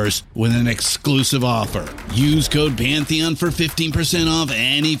universe with an exclusive offer. Use code Pantheon for 15% off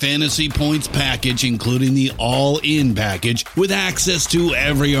any Fantasy Points package, including the all-in package, with access to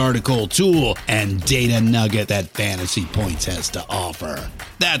every article, tool, and data nugget that Fantasy Points has to offer.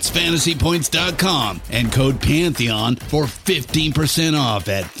 That's FantasyPoints.com and code Pantheon for 15% off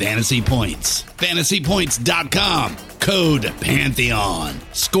at Fantasy Points. FantasyPoints.com, code Pantheon.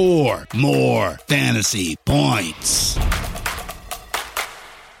 Score more fantasy points.